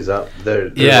look all these up.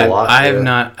 There's yeah, a lot. I have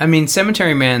not. I mean,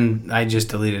 Cemetery Man, I just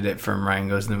deleted it from Ryan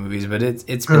Goes to the Movies, but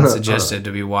it's been suggested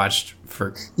to be watched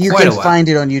for you quite a can while. find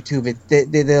it on YouTube.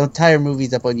 The entire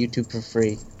movie's up on YouTube for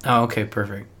free. Oh, okay,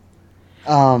 perfect.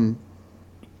 Well,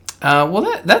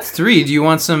 that's 3. Do you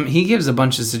want some? He gives a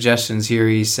bunch of suggestions here.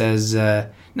 He says, I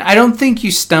don't think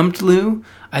you stumped Lou.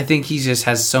 I think he just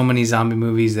has so many zombie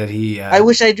movies that he... I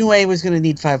wish I knew I was going to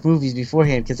need 5 movies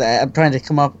beforehand, because I'm trying to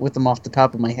come up with them off the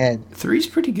top of my head. 3's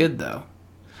pretty good, though.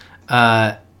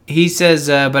 He says,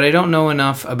 but I don't know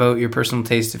enough about your personal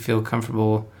taste to feel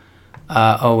comfortable...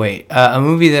 a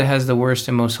movie that has the worst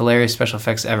and most hilarious special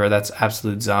effects ever. That's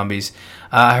Absolute Zombies.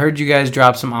 I heard you guys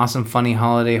drop some awesome, funny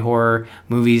holiday horror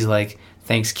movies like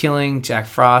Thanksgiving, Jack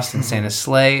Frost, and Santa's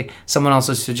Sleigh. Someone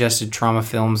also suggested trauma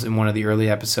films in one of the early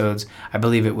episodes. I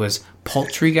believe it was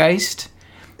Poultrygeist.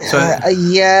 So,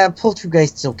 yeah,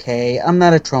 Poultrygeist's okay. I'm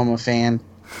not a trauma fan.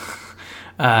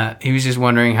 He was just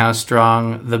wondering how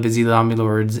strong the Busy Zombie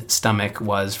Lord's stomach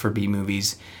was for B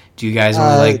movies. Do you guys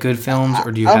only like good films,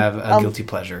 or do you have a guilty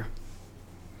pleasure?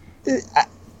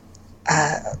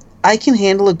 I can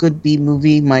handle a good B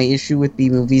movie. My issue with B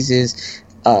movies is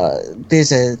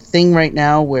there's a thing right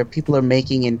now where people are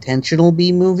making intentional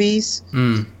B movies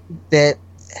that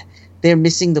they're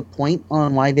missing the point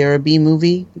on why they're a B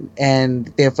movie,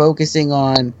 and they're focusing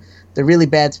on the really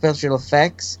bad special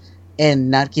effects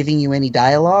and not giving you any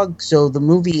dialogue. So the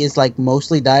movie is like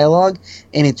mostly dialogue,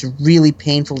 and it's really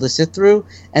painful to sit through,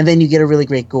 and then you get a really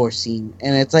great gore scene,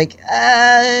 and it's like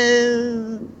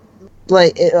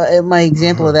my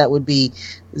example of that would be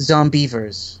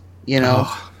Zombievers,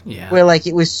 where like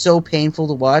it was so painful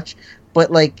to watch,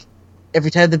 but like every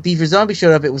time the beaver zombie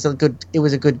showed up, it was a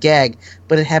good gag,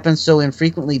 but it happened so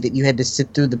infrequently that you had to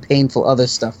sit through the painful other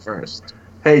stuff first.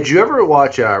 Hey, did you ever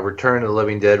watch Return of the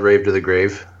Living Dead: Rave to the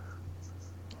Grave?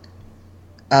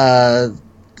 4,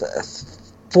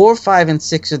 5, and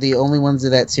 6 are the only ones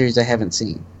of that series I haven't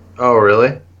seen. Oh,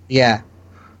 really? Yeah.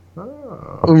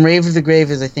 Oh. Rave of the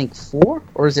Grave is, I think, 4?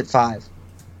 Or is it 5?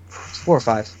 It's 4 or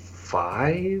 5.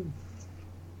 5?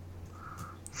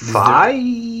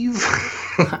 5?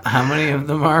 How many of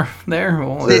them are there?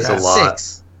 Well, it's a lot.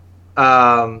 6.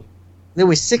 There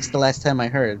were 6 the last time I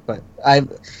heard, but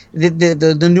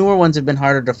the newer ones have been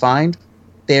harder to find.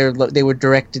 They were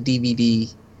direct to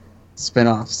DVD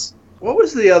spin-offs. What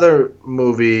was the other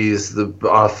movies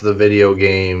off the video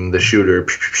game, the shooter?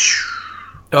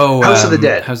 Oh, House of the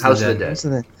Dead. House of the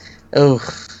Dead. Oh,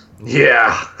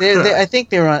 yeah. I think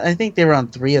they were on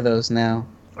 3 of those now.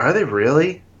 Are they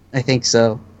really? I think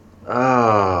so.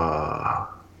 Ah,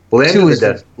 Land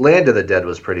of the Dead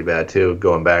was pretty bad too.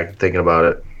 Going back thinking about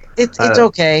it, it's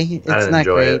okay. It's I didn't not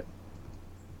enjoy great. it.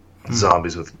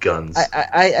 Zombies with guns.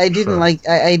 I didn't like.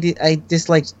 I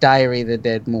disliked Diary of the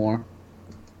Dead more.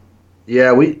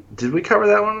 Yeah, did we cover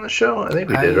that one on the show? I think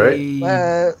we did,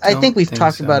 right? I think we've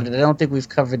talked about it. I don't think we've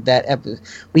covered that episode.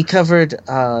 We covered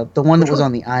the one that was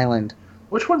on the island.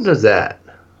 Which one does that?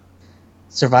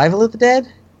 Survival of the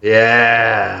Dead?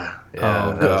 Yeah.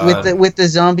 Oh, God. With the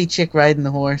zombie chick riding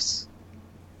the horse.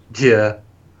 Yeah.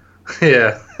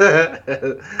 Yeah.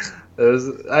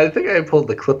 I think I pulled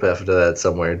the clip after that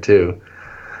somewhere too.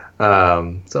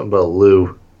 Something about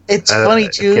Lou. It's funny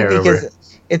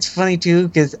too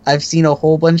because I've seen a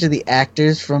whole bunch of the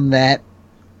actors from that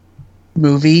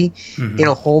movie in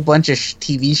a whole bunch of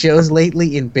TV shows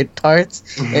lately in bit parts,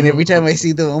 and every time I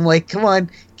see them, I'm like, "Come on,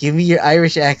 give me your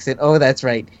Irish accent." Oh, that's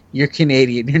right, you're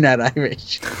Canadian. You're not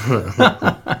Irish.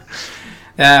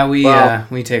 We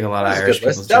take a lot of Irish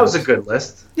people. That was a good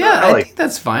list. Yeah, I think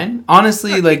that's fine.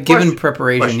 Honestly, given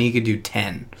preparation, he could do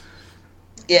 10.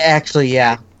 Yeah, actually,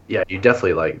 yeah. Yeah, you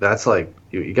definitely that's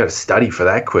you got to study for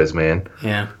that quiz, man.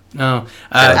 Yeah. No.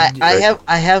 I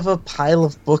have a pile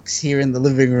of books here in the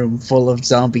living room full of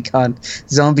zombie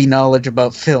knowledge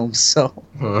about films. So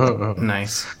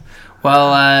nice.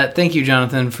 Well, thank you,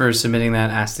 Jonathan, for submitting that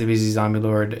Ask the Busy Zombie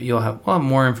Lord. We'll have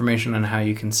more information on how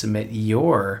you can submit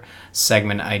your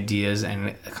segment ideas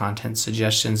and content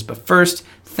suggestions. But first,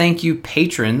 thank you,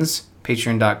 patrons.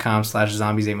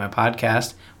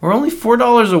 Patreon.com/ZombiesAteMyPodcast. We're only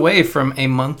 $4 away from a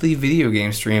monthly video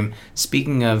game stream.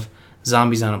 Speaking of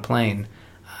zombies on a plane,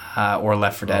 or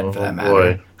Left 4 Dead for that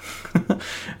matter.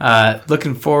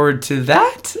 Looking forward to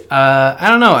that. I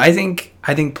don't know. I think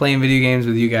playing video games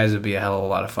with you guys would be a hell of a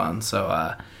lot of fun.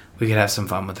 So we could have some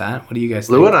fun with that. What do you guys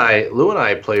think? Lou and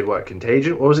I played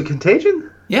Contagion? What was it, Contagion?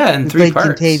 Yeah, in 3 parts.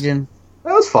 Contagion.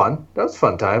 That was fun. That was a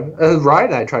fun time. Ryan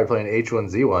and I tried playing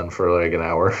H1Z1 for an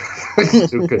hour.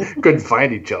 Couldn't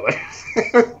find each other.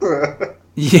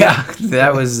 Yeah,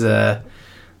 that was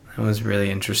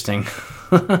really interesting.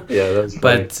 Yeah, that was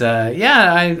funny. But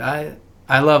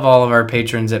I love all of our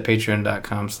patrons at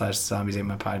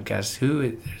patreon.com/ZombiesAteMyPodcast.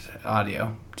 There's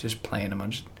audio, just playing a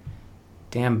bunch of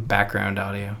damn background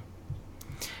audio.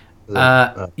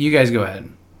 You guys go ahead.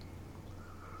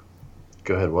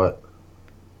 Go ahead, what?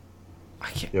 I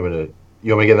can't. You want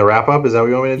me to get the wrap up? Is that what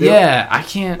you want me to do? Yeah, I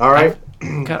can't. All right.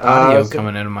 I've got audio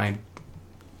coming into my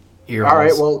ear holes. All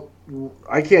right, well,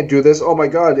 I can't do this. Oh my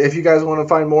god. If you guys want to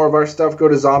find more of our stuff, go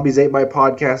to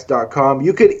zombies8mypodcast.com.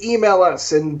 You could email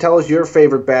us and tell us your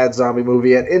favorite bad zombie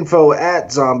movie at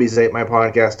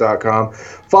info@zombies8mypodcast.com.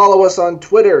 Follow us on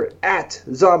Twitter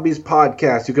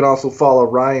 @ZombiesPodcast. You can also follow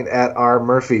Ryan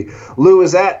 @RMurphy. Lou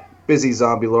is @Busy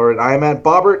Zombie Lord. I am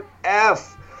 @Bobbert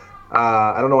F.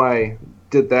 I don't know why I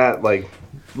did that,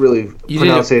 really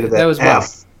pronunciated that was F. well.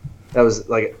 That was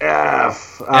like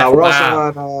F. We're also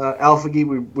on Alpha Geek.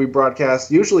 We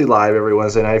broadcast usually live every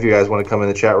Wednesday night if you guys want to come in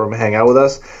the chat room and hang out with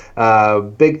us.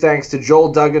 Big thanks to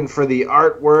Joel Duggan for the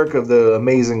artwork of the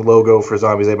amazing logo for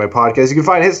Zombies Ate My Podcast. You can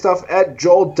find his stuff at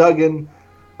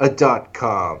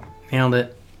joelduggan.com. Nailed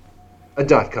it.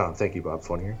 .com. Thank you, Bob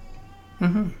Fournier.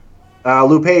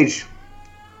 Lou Page,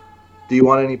 do you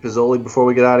want any Pizzoli before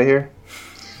we get out of here?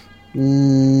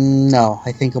 No,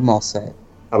 I think I'm all set.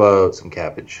 How about some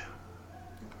cabbage?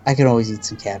 I can always eat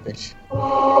some cabbage.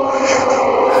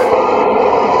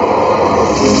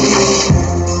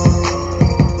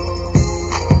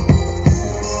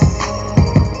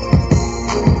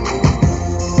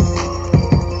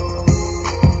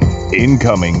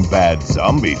 Incoming bad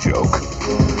zombie joke.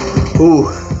 Ooh,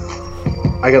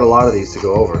 I got a lot of these to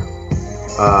go over.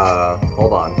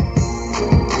 Hold on.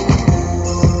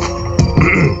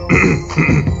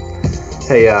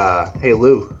 Hey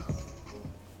Lou.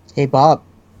 Hey Bob.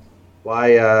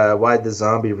 Why'd the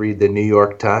zombie read the New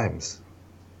York Times?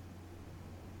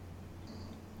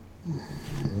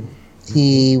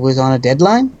 He was on a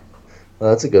deadline? Well,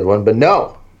 that's a good one, but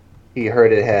no. He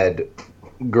heard it had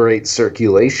great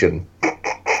circulation.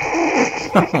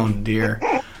 Oh dear.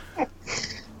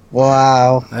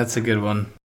 Wow. That's a good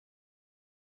one.